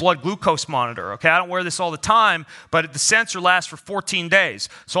continuous blood glucose monitor. Okay, I don't wear this all the time, but the sensor lasts for 14 days.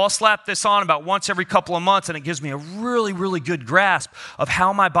 So I'll slap this on about once every couple of months, and it gives me a really, really good grasp of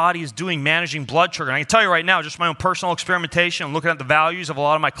how my body is doing managing blood sugar. And I can tell you right now, just my own personal experimentation and looking at the values of a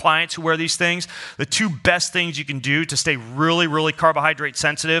lot of my clients who wear these things, the two best things you can do to stay really, really carbohydrate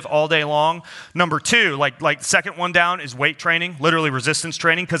sensitive all day long. Number two, like the second one down is weight training, literally resistance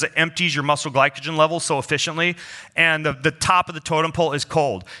training, because it empties your muscle glycogen levels so efficiently. And the top of the totem pole is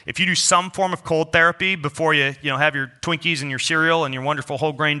cold. If you do some form of cold therapy before you have your Twinkies and your cereal and your wonderful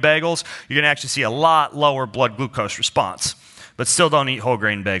whole grain bagels, you're going to actually see a lot lower blood glucose response. But still don't eat whole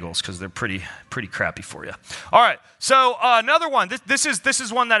grain bagels because they're pretty crappy for you. All right, so another one. This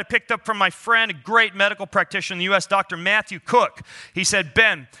is one that I picked up from my friend, a great medical practitioner in the U.S., Dr. Matthew Cook. He said,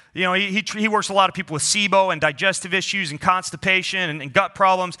 Ben, he works with a lot of people with SIBO and digestive issues and constipation and gut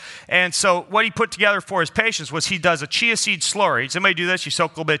problems. And so what he put together for his patients was he does a chia seed slurry. Does anybody do this? You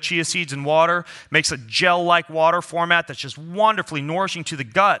soak a little bit of chia seeds in water, makes a gel-like water format that's just wonderfully nourishing to the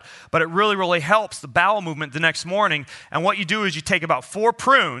gut, but it really, really helps the bowel movement the next morning. And what you do is you take about 4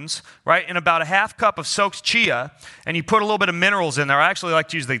 prunes, right, and about a half cup of soaked chia, and you put a little bit of minerals in there. I actually like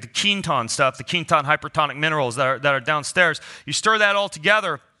to use the Quinton stuff, the Quinton hypertonic minerals that are downstairs. You stir that all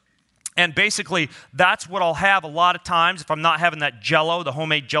together. And basically, that's what I'll have a lot of times if I'm not having that Jell-O, the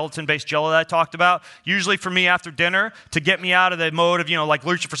homemade gelatin-based Jell-O that I talked about. Usually for me after dinner, to get me out of the mode of, like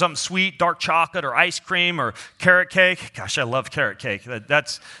looking for something sweet, dark chocolate or ice cream or carrot cake. Gosh, I love carrot cake.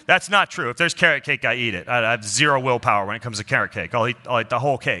 That's not true. If there's carrot cake, I eat it. I have zero willpower when it comes to carrot cake. I'll eat the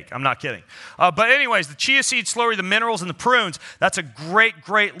whole cake. I'm not kidding. But anyways, the chia seed slurry, the minerals, and the prunes, that's a great,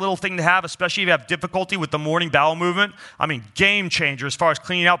 great little thing to have, especially if you have difficulty with the morning bowel movement. I mean, game changer as far as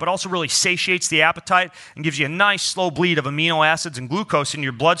cleaning out, but also really satiates the appetite and gives you a nice slow bleed of amino acids and glucose into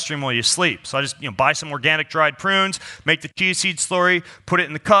your bloodstream while you sleep. So I just buy some organic dried prunes, make the chia seed slurry, put it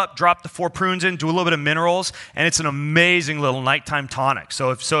in the cup, drop the 4 prunes in, do a little bit of minerals, and it's an amazing little nighttime tonic.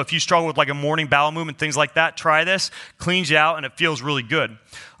 So if you struggle with like a morning bowel movement, things like that, try this. Cleans you out and it feels really good.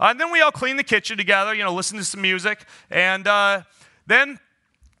 And then we all clean the kitchen together, listen to some music, and then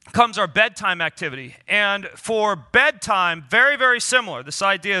comes our bedtime activity. And for bedtime, very, very similar. This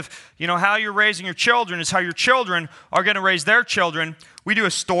idea of, how you're raising your children is how your children are going to raise their children. We do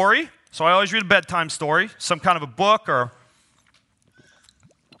a story. So I always read a bedtime story, some kind of a book or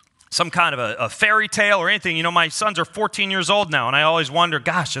some kind of a fairy tale or anything. My sons are 14 years old now, and I always wonder,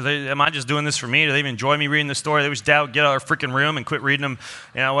 gosh, am I just doing this for me? Do they even enjoy me reading the story? They wish Dad would get out of their freaking room and quit reading them,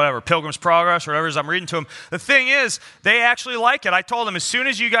 whatever, Pilgrim's Progress or whatever it is I'm reading to them. The thing is, they actually like it. I told them, as soon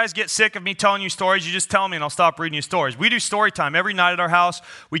as you guys get sick of me telling you stories, you just tell me and I'll stop reading you stories. We do story time every night at our house.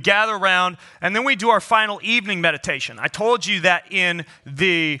 We gather around, and then we do our final evening meditation. I told you that in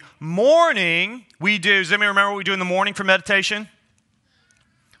the morning, does anybody remember what we do in the morning for meditation?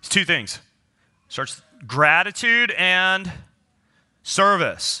 It's two things. Starts gratitude and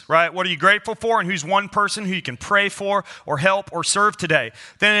service, right? What are you grateful for, and who's one person who you can pray for or help or serve today?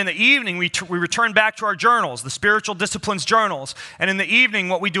 Then in the evening, we return back to our journals, the spiritual disciplines journals. And in the evening,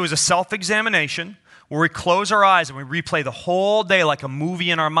 what we do is a self-examination where we close our eyes and we replay the whole day like a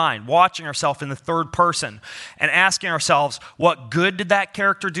movie in our mind, watching ourselves in the third person and asking ourselves, what good did that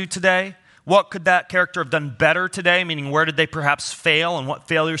character do today? What could that character have done better today? Meaning, where did they perhaps fail, and what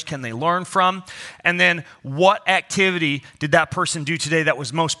failures can they learn from? And then, what activity did that person do today that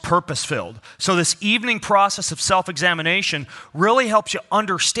was most purpose-filled? So this evening process of self-examination really helps you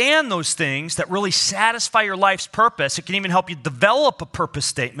understand those things that really satisfy your life's purpose. It can even help you develop a purpose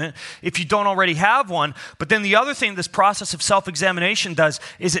statement if you don't already have one. But then the other thing this process of self-examination does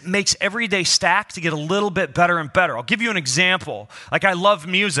is it makes everyday stack to get a little bit better and better. I'll give you an example. Like, I love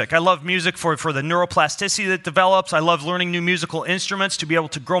music. I love music for the neuroplasticity that develops. I love learning new musical instruments to be able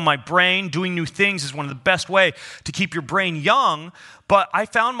to grow my brain. Doing new things is one of the best way to keep your brain young. But I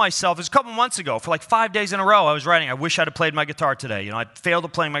found myself, it was a couple months ago, for like 5 days in a row, I was writing, I wish I'd have played my guitar today. I failed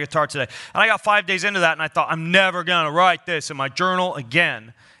at playing my guitar today. And I got 5 days into that, and I thought, I'm never going to write this in my journal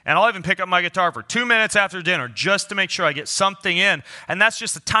again. And I'll even pick up my guitar for 2 minutes after dinner just to make sure I get something in. And that's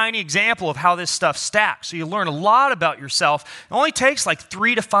just a tiny example of how this stuff stacks. So you learn a lot about yourself. It only takes like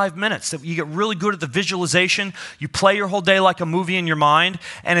 3 to 5 minutes. You get really good at the visualization. You play your whole day like a movie in your mind.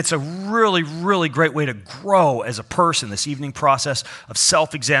 And it's a really, really great way to grow as a person, this evening process of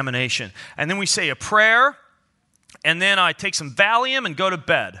self-examination. And then we say a prayer. And then I take some Valium and go to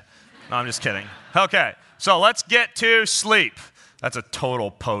bed. No, I'm just kidding. Okay, so let's get to sleep. That's a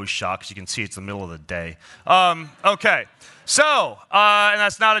total pose shot, because you can see it's the middle of the day. Okay, so, and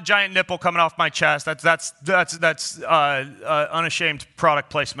that's not a giant nipple coming off my chest. That's unashamed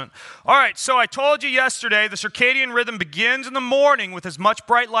product placement. All right, so I told you yesterday the circadian rhythm begins in the morning with as much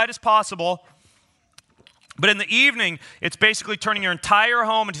bright light as possible. But in the evening, it's basically turning your entire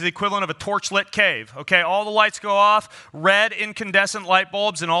home into the equivalent of a torch-lit cave, okay? All the lights go off, red incandescent light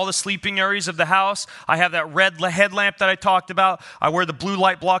bulbs in all the sleeping areas of the house. I have that red headlamp that I talked about. I wear the blue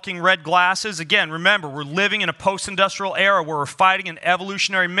light blocking red glasses. Again, remember, we're living in a post-industrial era where we're fighting an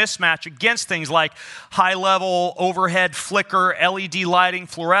evolutionary mismatch against things like high-level overhead flicker, LED lighting,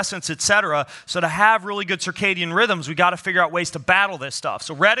 fluorescence, etc. So to have really good circadian rhythms, we got to figure out ways to battle this stuff.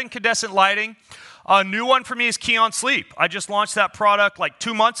 So red incandescent lighting. A new one for me is Key on Sleep. I just launched that product like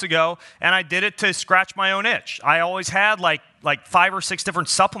 2 months ago, and I did it to scratch my own itch. I always had like 5 or 6 different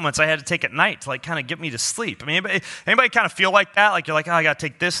supplements I had to take at night to like kind of get me to sleep. I mean, anybody kind of feel like that? Like you're like, oh, I got to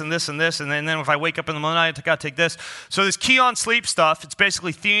take this and this and this, and then if I wake up in the middle of the night, I got to take this. So this Key on Sleep stuff, it's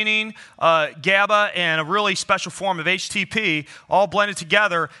basically theanine, GABA, and a really special form of HTP all blended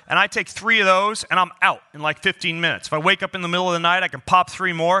together, and I take 3 of those, and I'm out in like 15 minutes. If I wake up in the middle of the night, I can pop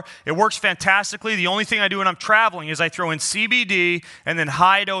 3 more. It works fantastically. The only thing I do when I'm traveling is I throw in CBD and then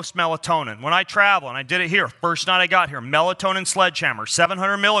high-dose melatonin. When I travel, and I did it here, first night I got here, melatonin sledgehammer,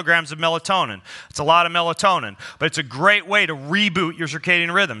 700 milligrams of melatonin. It's a lot of melatonin, but it's a great way to reboot your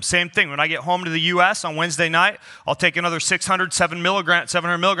circadian rhythm. Same thing, when I get home to the U.S. on Wednesday night, I'll take another 700 milligrams of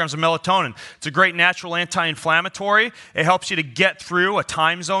melatonin. It's a great natural anti-inflammatory. It helps you to get through a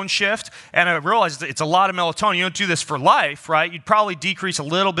time zone shift, and I realize it's a lot of melatonin. You don't do this for life, right? You'd probably decrease a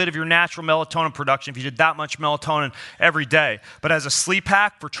little bit of your natural melatonin production if you did that much melatonin every day. But as a sleep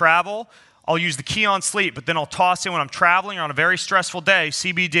hack for travel, I'll use the Key on Sleep, but then I'll toss in when I'm traveling or on a very stressful day,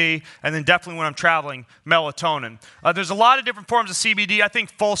 CBD, and then definitely when I'm traveling, melatonin. There's a lot of different forms of CBD. I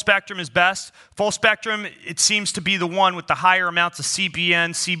think full spectrum is best. Full spectrum, it seems to be the one with the higher amounts of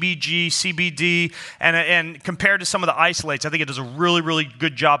CBN, CBG, CBD, and compared to some of the isolates, I think it does a really, really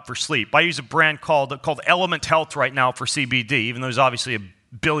good job for sleep. I use a brand called Element Health right now for CBD, even though there's obviously a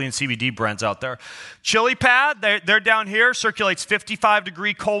billion CBD brands out there. Chili Pad, they're down here, circulates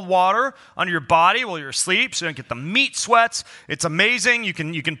 55-degree cold water under your body while you're asleep, so you don't get the meat sweats. It's amazing. You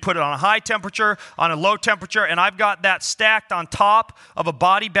can put it on a high temperature, on a low temperature, and I've got that stacked on top of a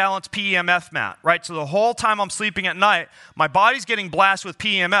body balance PEMF mat, right? So the whole time I'm sleeping at night, my body's getting blasted with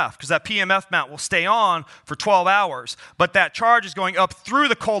PEMF because that PEMF mat will stay on for 12 hours, but that charge is going up through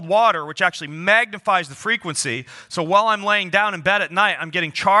the cold water, which actually magnifies the frequency. So while I'm laying down in bed at night, I'm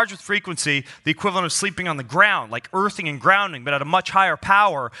getting charged with frequency, the equivalent of sleeping on the ground, like earthing and grounding, but at a much higher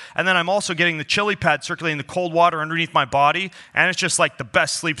power. And then I'm also getting the Chili Pad circulating the cold water underneath my body, and it's just like the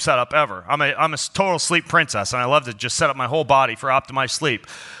best sleep setup ever. I'm a total sleep princess, and I love to just set up my whole body for optimized sleep.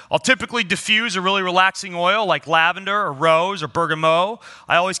 I'll typically diffuse a really relaxing oil like lavender or rose or bergamot.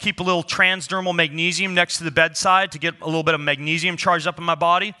 I always keep a little transdermal magnesium next to the bedside to get a little bit of magnesium charged up in my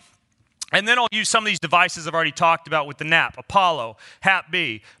body. And then I'll use some of these devices I've already talked about with the NAP, Apollo,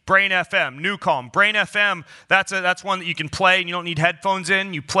 Hap-B, Brain FM, NewCalm. Brain FM, that's one that you can play and you don't need headphones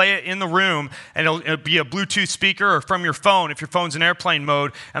in. You play it in the room and it'll be a Bluetooth speaker or from your phone if your phone's in airplane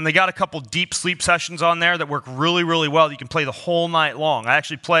mode. And they got a couple deep sleep sessions on there that work really, really well. You can play the whole night long. I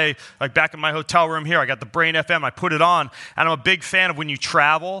actually play, like back in my hotel room here, I got the Brain FM, I put it on. And I'm a big fan of when you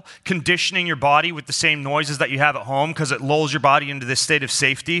travel, conditioning your body with the same noises that you have at home because it lulls your body into this state of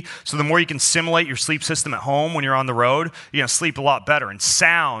safety. So the more you can simulate your sleep system at home when you're on the road, you're going to sleep a lot better. And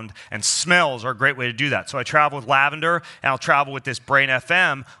sound and smells are a great way to do that. So I travel with Lavender, and I'll travel with this Brain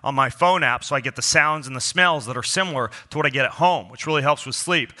FM on my phone app so I get the sounds and the smells that are similar to what I get at home, which really helps with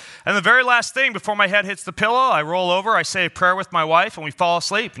sleep. And the very last thing before my head hits the pillow, I roll over, I say a prayer with my wife, and we fall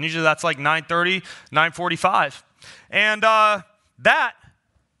asleep. And usually that's like 9:30, 9:45. And that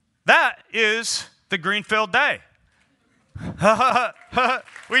is the Greenfield day.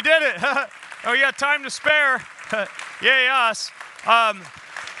 We did it. Oh, we got time to spare. Yay, us.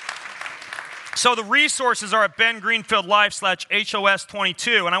 So the resources are at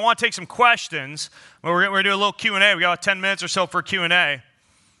bengreenfieldlife.com/HOS22. And I want to take some questions. We're going to do a little Q&A. We got 10 minutes or so for Q&A.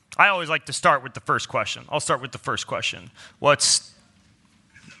 I always like to start with the first question. I'll start with the first question. What's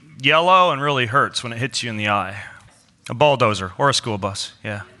yellow and really hurts when it hits you in the eye? A bulldozer or a school bus.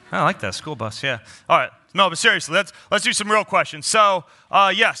 Yeah. I like that, school bus, yeah. All right. No, but seriously, let's do some real questions. So,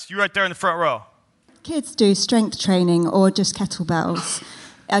 yes, you right there in the front row. Kids do strength training or just kettlebells?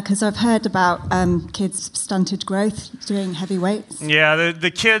 Because I've heard about kids' stunted growth doing heavy weights. Yeah,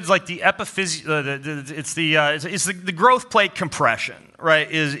 the kids, like the it's the growth plate compression, right,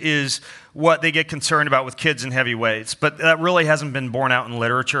 is what they get concerned about with kids in heavy weights. But that really hasn't been borne out in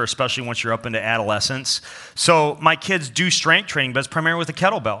literature, especially once you're up into adolescence. So my kids do strength training, but it's primarily with a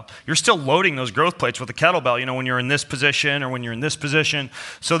kettlebell. You're still loading those growth plates with a kettlebell, when you're in this position or when you're in this position.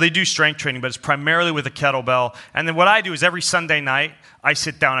 So they do strength training, but it's primarily with a kettlebell. And then what I do is every Sunday night, I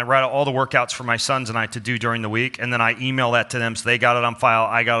sit down and write out all the workouts for my sons and I to do during the week, and then I email that to them so they got it on file,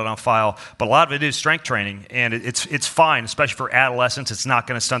 I got it on file. But a lot of it is strength training, and it's fine, especially for adolescents. It's not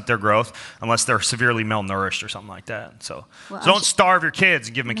going to stunt their growth unless they're severely malnourished or something like that. So don't starve your kids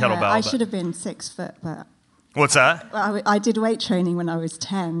and give them a kettlebell. I should have been 6 foot, but... What's that? I did weight training when I was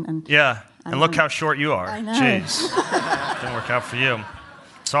 10. And look how short you are. I know. Jeez. Didn't work out for you.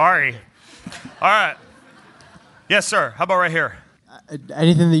 Sorry. All right. Yes, sir. How about right here?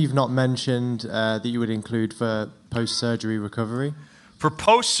 Anything that you've not mentioned that you would include for post-surgery recovery? For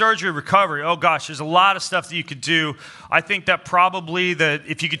post-surgery recovery, oh gosh, there's a lot of stuff that you could do. I think that probably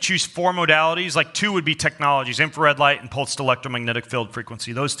if you could choose 4 modalities, like 2 would be technologies, infrared light and pulsed electromagnetic field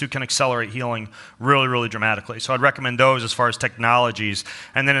frequency. Those 2 can accelerate healing really, really dramatically. So I'd recommend those as far as technologies.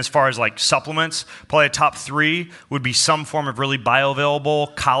 And then as far as like supplements, probably a top 3 would be some form of really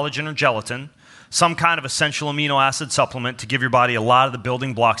bioavailable collagen or gelatin, some kind of essential amino acid supplement to give your body a lot of the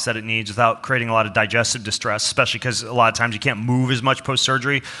building blocks that it needs without creating a lot of digestive distress, especially because a lot of times you can't move as much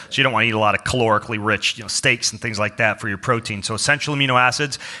post-surgery, so you don't want to eat a lot of calorically rich steaks and things like that for your protein. So essential amino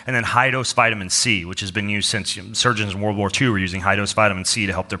acids, and then high-dose vitamin C, which has been used since surgeons in World War II were using high-dose vitamin C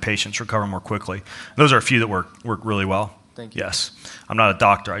to help their patients recover more quickly. Those are a few that work really well. Thank you. Yes. I'm not a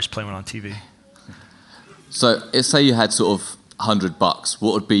doctor. I just play one on TV. So say you had sort of $100,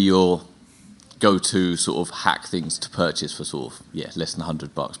 what would be your go-to sort of hack things to purchase for sort of less than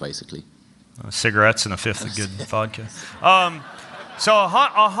 $100 basically? Cigarettes and a fifth of good vodka. So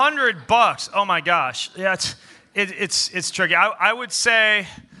 $100. Oh my gosh, yeah, it's tricky. I would say,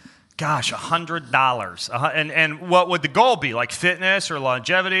 gosh, $100. And what would the goal be? Like fitness or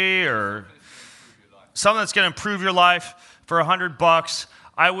longevity or something that's going to improve your life for $100?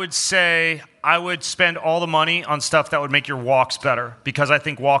 I would say I would spend all the money on stuff that would make your walks better, because I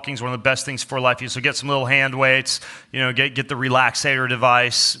think walking is one of the best things for life. So get some little hand weights, get the relaxator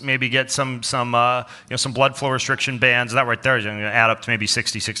device, maybe get some blood flow restriction bands. That right there is going to add up to maybe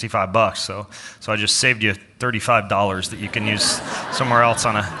 $60-65. So I just saved you $35 that you can use somewhere else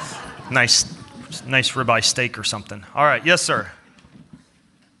on a nice ribeye steak or something. All right, yes, sir.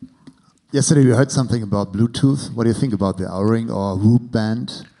 Yesterday we heard something about Bluetooth. What do you think about the Oura-Ring or Whoop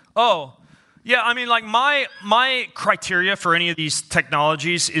band? Oh, yeah, I mean, like my criteria for any of these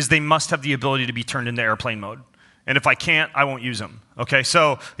technologies is they must have the ability to be turned into airplane mode. And if I can't, I won't use them. Okay,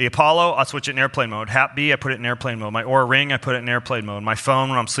 so the Apollo, I'll switch it in airplane mode. Hap B, I put it in airplane mode. My Oura Ring, I put it in airplane mode. My phone,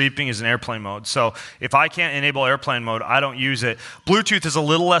 when I'm sleeping, is in airplane mode. So if I can't enable airplane mode, I don't use it. Bluetooth is a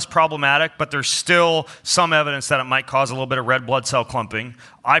little less problematic, but there's still some evidence that it might cause a little bit of red blood cell clumping.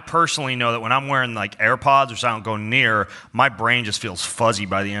 I personally know that when I'm wearing like AirPods or so I don't go near, my brain just feels fuzzy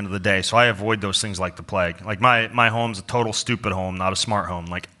by the end of the day. So I avoid those things like the plague. Like my home's a total stupid home, not a smart home.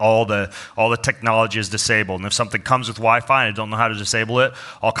 Like all the technology is disabled. And if something comes with Wi-Fi and I don't know how to disable it,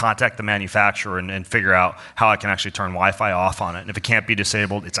 I'll contact the manufacturer and figure out how I can actually turn Wi-Fi off on it. And if it can't be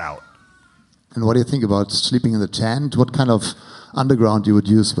disabled, it's out. And what do you think about sleeping in the tent? What kind of underground you would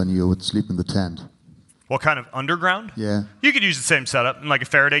use when you would sleep in the tent? What kind of underground? Yeah. You could use the same setup, like a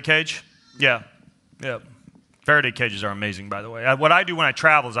Faraday cage. Yeah. Faraday cages are amazing, by the way. What I do when I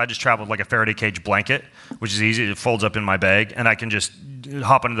travel is I just travel with like a Faraday cage blanket, which is easy. It folds up in my bag, and I can just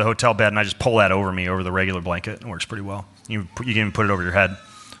hop into the hotel bed, and I just pull that over me, over the regular blanket. It works pretty well. You can even put it over your head.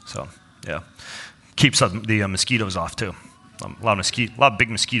 So, yeah. Keeps the mosquitoes off, too. A lot of big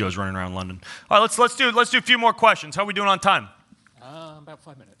mosquitoes running around London. All right, let's do a few more questions. How are we doing on time? About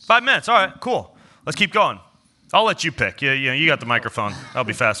 5 minutes. 5 minutes. All right, cool. Let's keep going. I'll let you pick. Yeah, you got the microphone. That'll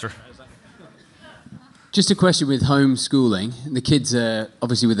be faster. Just a question with homeschooling. The kids are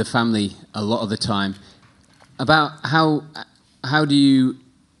obviously with the family a lot of the time. About how do you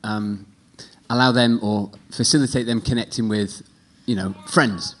allow them or facilitate them connecting with,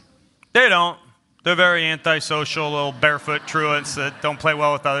 friends? They don't. They're very antisocial, little barefoot truants that don't play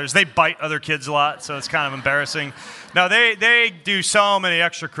well with others. They bite other kids a lot, so it's kind of embarrassing. Now, they do so many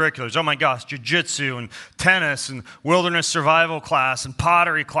extracurriculars. Oh, my gosh, jiu-jitsu and tennis and wilderness survival class and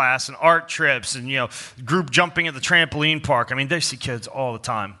pottery class and art trips and, group jumping at the trampoline park. I mean, they see kids all the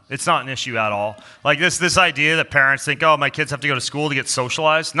time. It's not an issue at all. Like this idea that parents think, oh, my kids have to go to school to get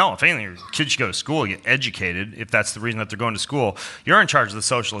socialized. No, if anything, your kids should go to school to get educated if that's the reason that they're going to school. You're in charge of the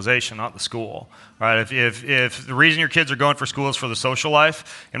socialization, not the school. Right? If the reason your kids are going for school is for the social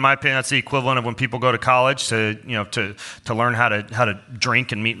life, in my opinion, that's the equivalent of when people go to college to learn how to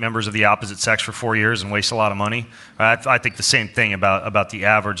drink and meet members of the opposite sex for 4 years and waste a lot of money. I think the same thing about the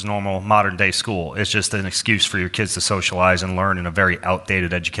average normal modern day school. It's just an excuse for your kids to socialize and learn in a very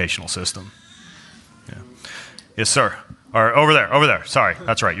outdated educational system. Yeah. Yes, sir. Or over there. Sorry,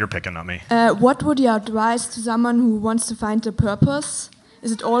 that's right. You're picking, not me. What would you advise to someone who wants to find a purpose?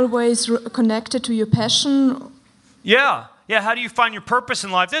 Is it always connected to your passion? Yeah. How do you find your purpose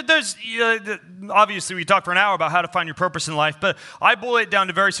in life? There's obviously we talked for an hour about how to find your purpose in life, but I boil it down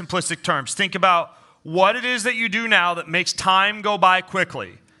to very simplistic terms. Think about what it is that you do now that makes time go by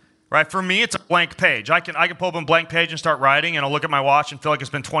quickly. Right? For me, it's a blank page. I can pull up a blank page and start writing, and I'll look at my watch and feel like it's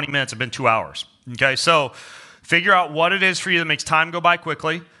been 20 minutes. It's been 2 hours. Okay, so figure out what it is for you that makes time go by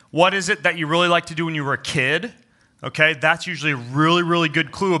quickly. What is it that you really like to do when you were a kid? Okay, that's usually a really, really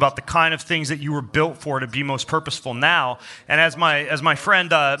good clue about the kind of things that you were built for to be most purposeful now. And as my friend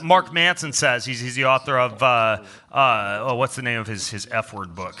Mark Manson says, he's the author of what's the name of his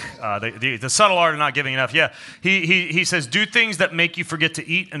F-word book? The Subtle Art of Not Giving Enough. Yeah, he says, do things that make you forget to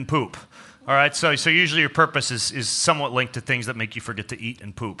eat and poop. All right, so usually your purpose is somewhat linked to things that make you forget to eat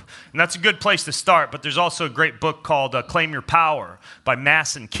and poop. And that's a good place to start, but there's also a great book called Claim Your Power by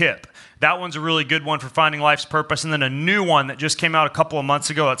Mass and Kip. That one's a really good one for finding life's purpose. And then a new one that just came out a couple of months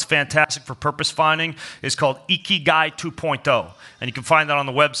ago that's fantastic for purpose finding is called Ikigai 2.0. And you can find that on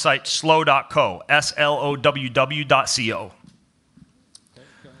the website slow.co, SLOWW.co.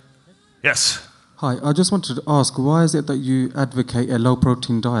 Yes? Hi, I just wanted to ask, why is it that you advocate a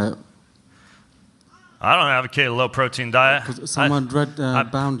low-protein diet? I don't advocate a low-protein diet. Because someone read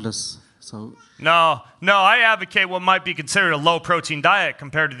Boundless, so... No, I advocate what might be considered a low-protein diet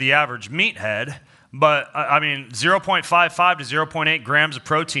compared to the average meathead. But, 0.55 to 0.8 grams of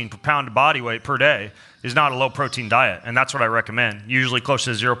protein per pound of body weight per day is not a low-protein diet, and that's what I recommend. Usually close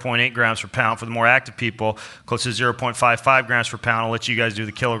to 0.8 grams per pound for the more active people, close to 0.55 grams per pound. I'll let you guys do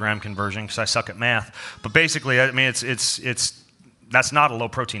the kilogram conversion because I suck at math. But basically, that's not a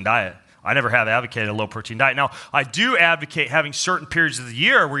low-protein diet. I never have advocated a low-protein diet. Now, I do advocate having certain periods of the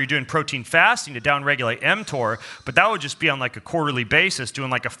year where you're doing protein fasting to downregulate mTOR, but that would just be on like a quarterly basis,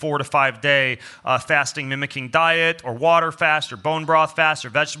 doing like a 4 to 5 day fasting mimicking diet or water fast or bone broth fast or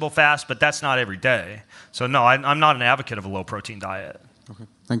vegetable fast, but that's not every day. So no, I'm not an advocate of a low-protein diet. Okay,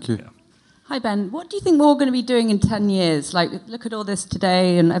 thank you. Yeah. Hi, Ben. What do you think we're all going to be doing in 10 years? Like, look at all this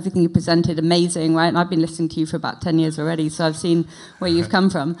today and everything you presented, amazing, right? And I've been listening to you for about 10 years already, so I've seen where you've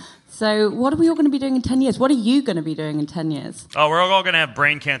come from. So what are we all going to be doing in 10 years? What are you going to be doing in 10 years? Oh, we're all going to have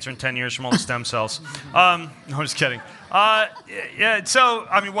brain cancer in 10 years from all the stem cells. No, I'm just kidding. Yeah, so,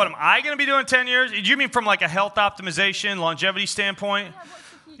 I mean, what am I going to be doing in 10 years? Do you mean from like a health optimization, longevity standpoint?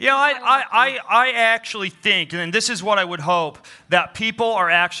 Yeah, I actually think, and this is what I would hope, that people are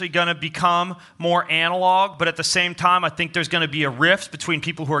actually going to become more analog, but at the same time, I think there's going to be a rift between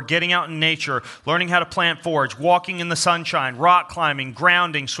people who are getting out in nature, learning how to plant forage, walking in the sunshine, rock climbing,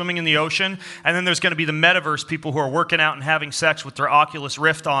 grounding, swimming in the ocean, and then there's going to be the metaverse people who are working out and having sex with their Oculus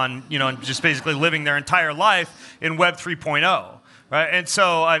Rift on, and just basically living their entire life in Web 3.0. Right? And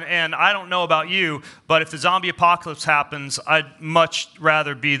so, and I don't know about you, but if the zombie apocalypse happens, I'd much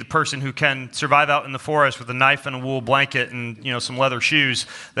rather be the person who can survive out in the forest with a knife and a wool blanket and some leather shoes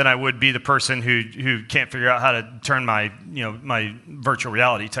than I would be the person who can't figure out how to turn my my virtual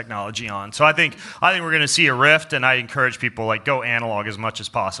reality technology on. So I think we're going to see a rift, and I encourage people go analog as much as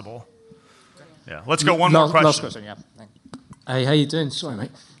possible. Yeah, let's go one more question. Last question, yeah. Hey, how you doing? Sorry,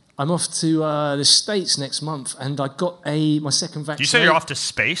 mate. I'm off to the States next month, and I got my second vaccine. You say you're off to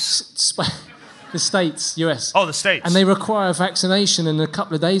space? The States, US. Oh, the States. And they require a vaccination, and a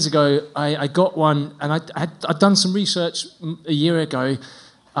couple of days ago, I got one, and I'd done some research a year ago,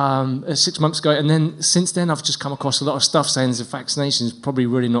 6 months ago, and then since then I've just come across a lot of stuff saying the vaccination is probably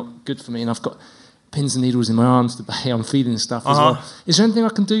really not good for me, and I've got pins and needles in my arms today. I'm feeling stuff as well. Is there anything I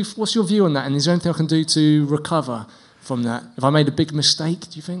can do? What's your view on that? And is there anything I can do to recover from that? Have I made a big mistake,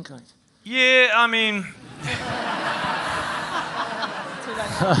 do you think? Yeah, I mean...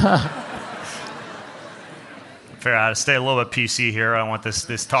 Fair, I gotta stay a little bit PC here. I don't want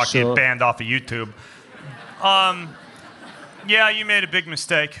this talk to get banned off of YouTube. Yeah, you made a big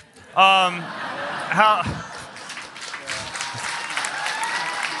mistake.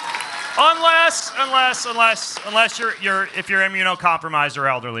 Unless you're if you're immunocompromised or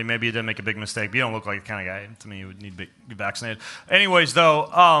elderly, maybe you didn't make a big mistake. But you don't look like the kind of guy to me who would need to be vaccinated. Anyways, though,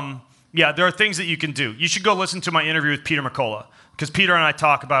 yeah, there are things that you can do. You should go listen to my interview with Peter McCullough, because Peter and I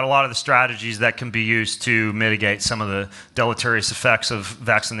talk about a lot of the strategies that can be used to mitigate some of the deleterious effects of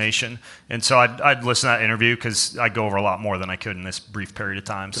vaccination. And so I'd listen to that interview, because I go over a lot more than I could in this brief period of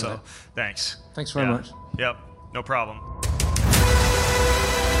time. So thanks. Thanks very much. Yep, no problem.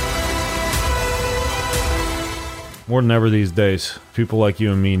 More than ever these days, people like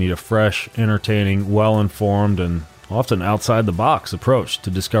you and me need a fresh, entertaining, well-informed, and often outside-the-box approach to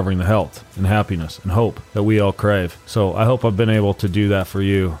discovering the health and happiness and hope that we all crave. So I hope I've been able to do that for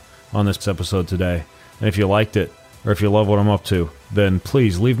you on this episode today. And if you liked it, or if you love what I'm up to, then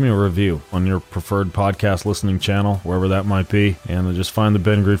please leave me a review on your preferred podcast listening channel, wherever that might be, and just find the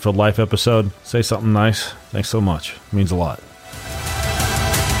Ben Greenfield Life episode. Say something nice. Thanks so much. It means a lot.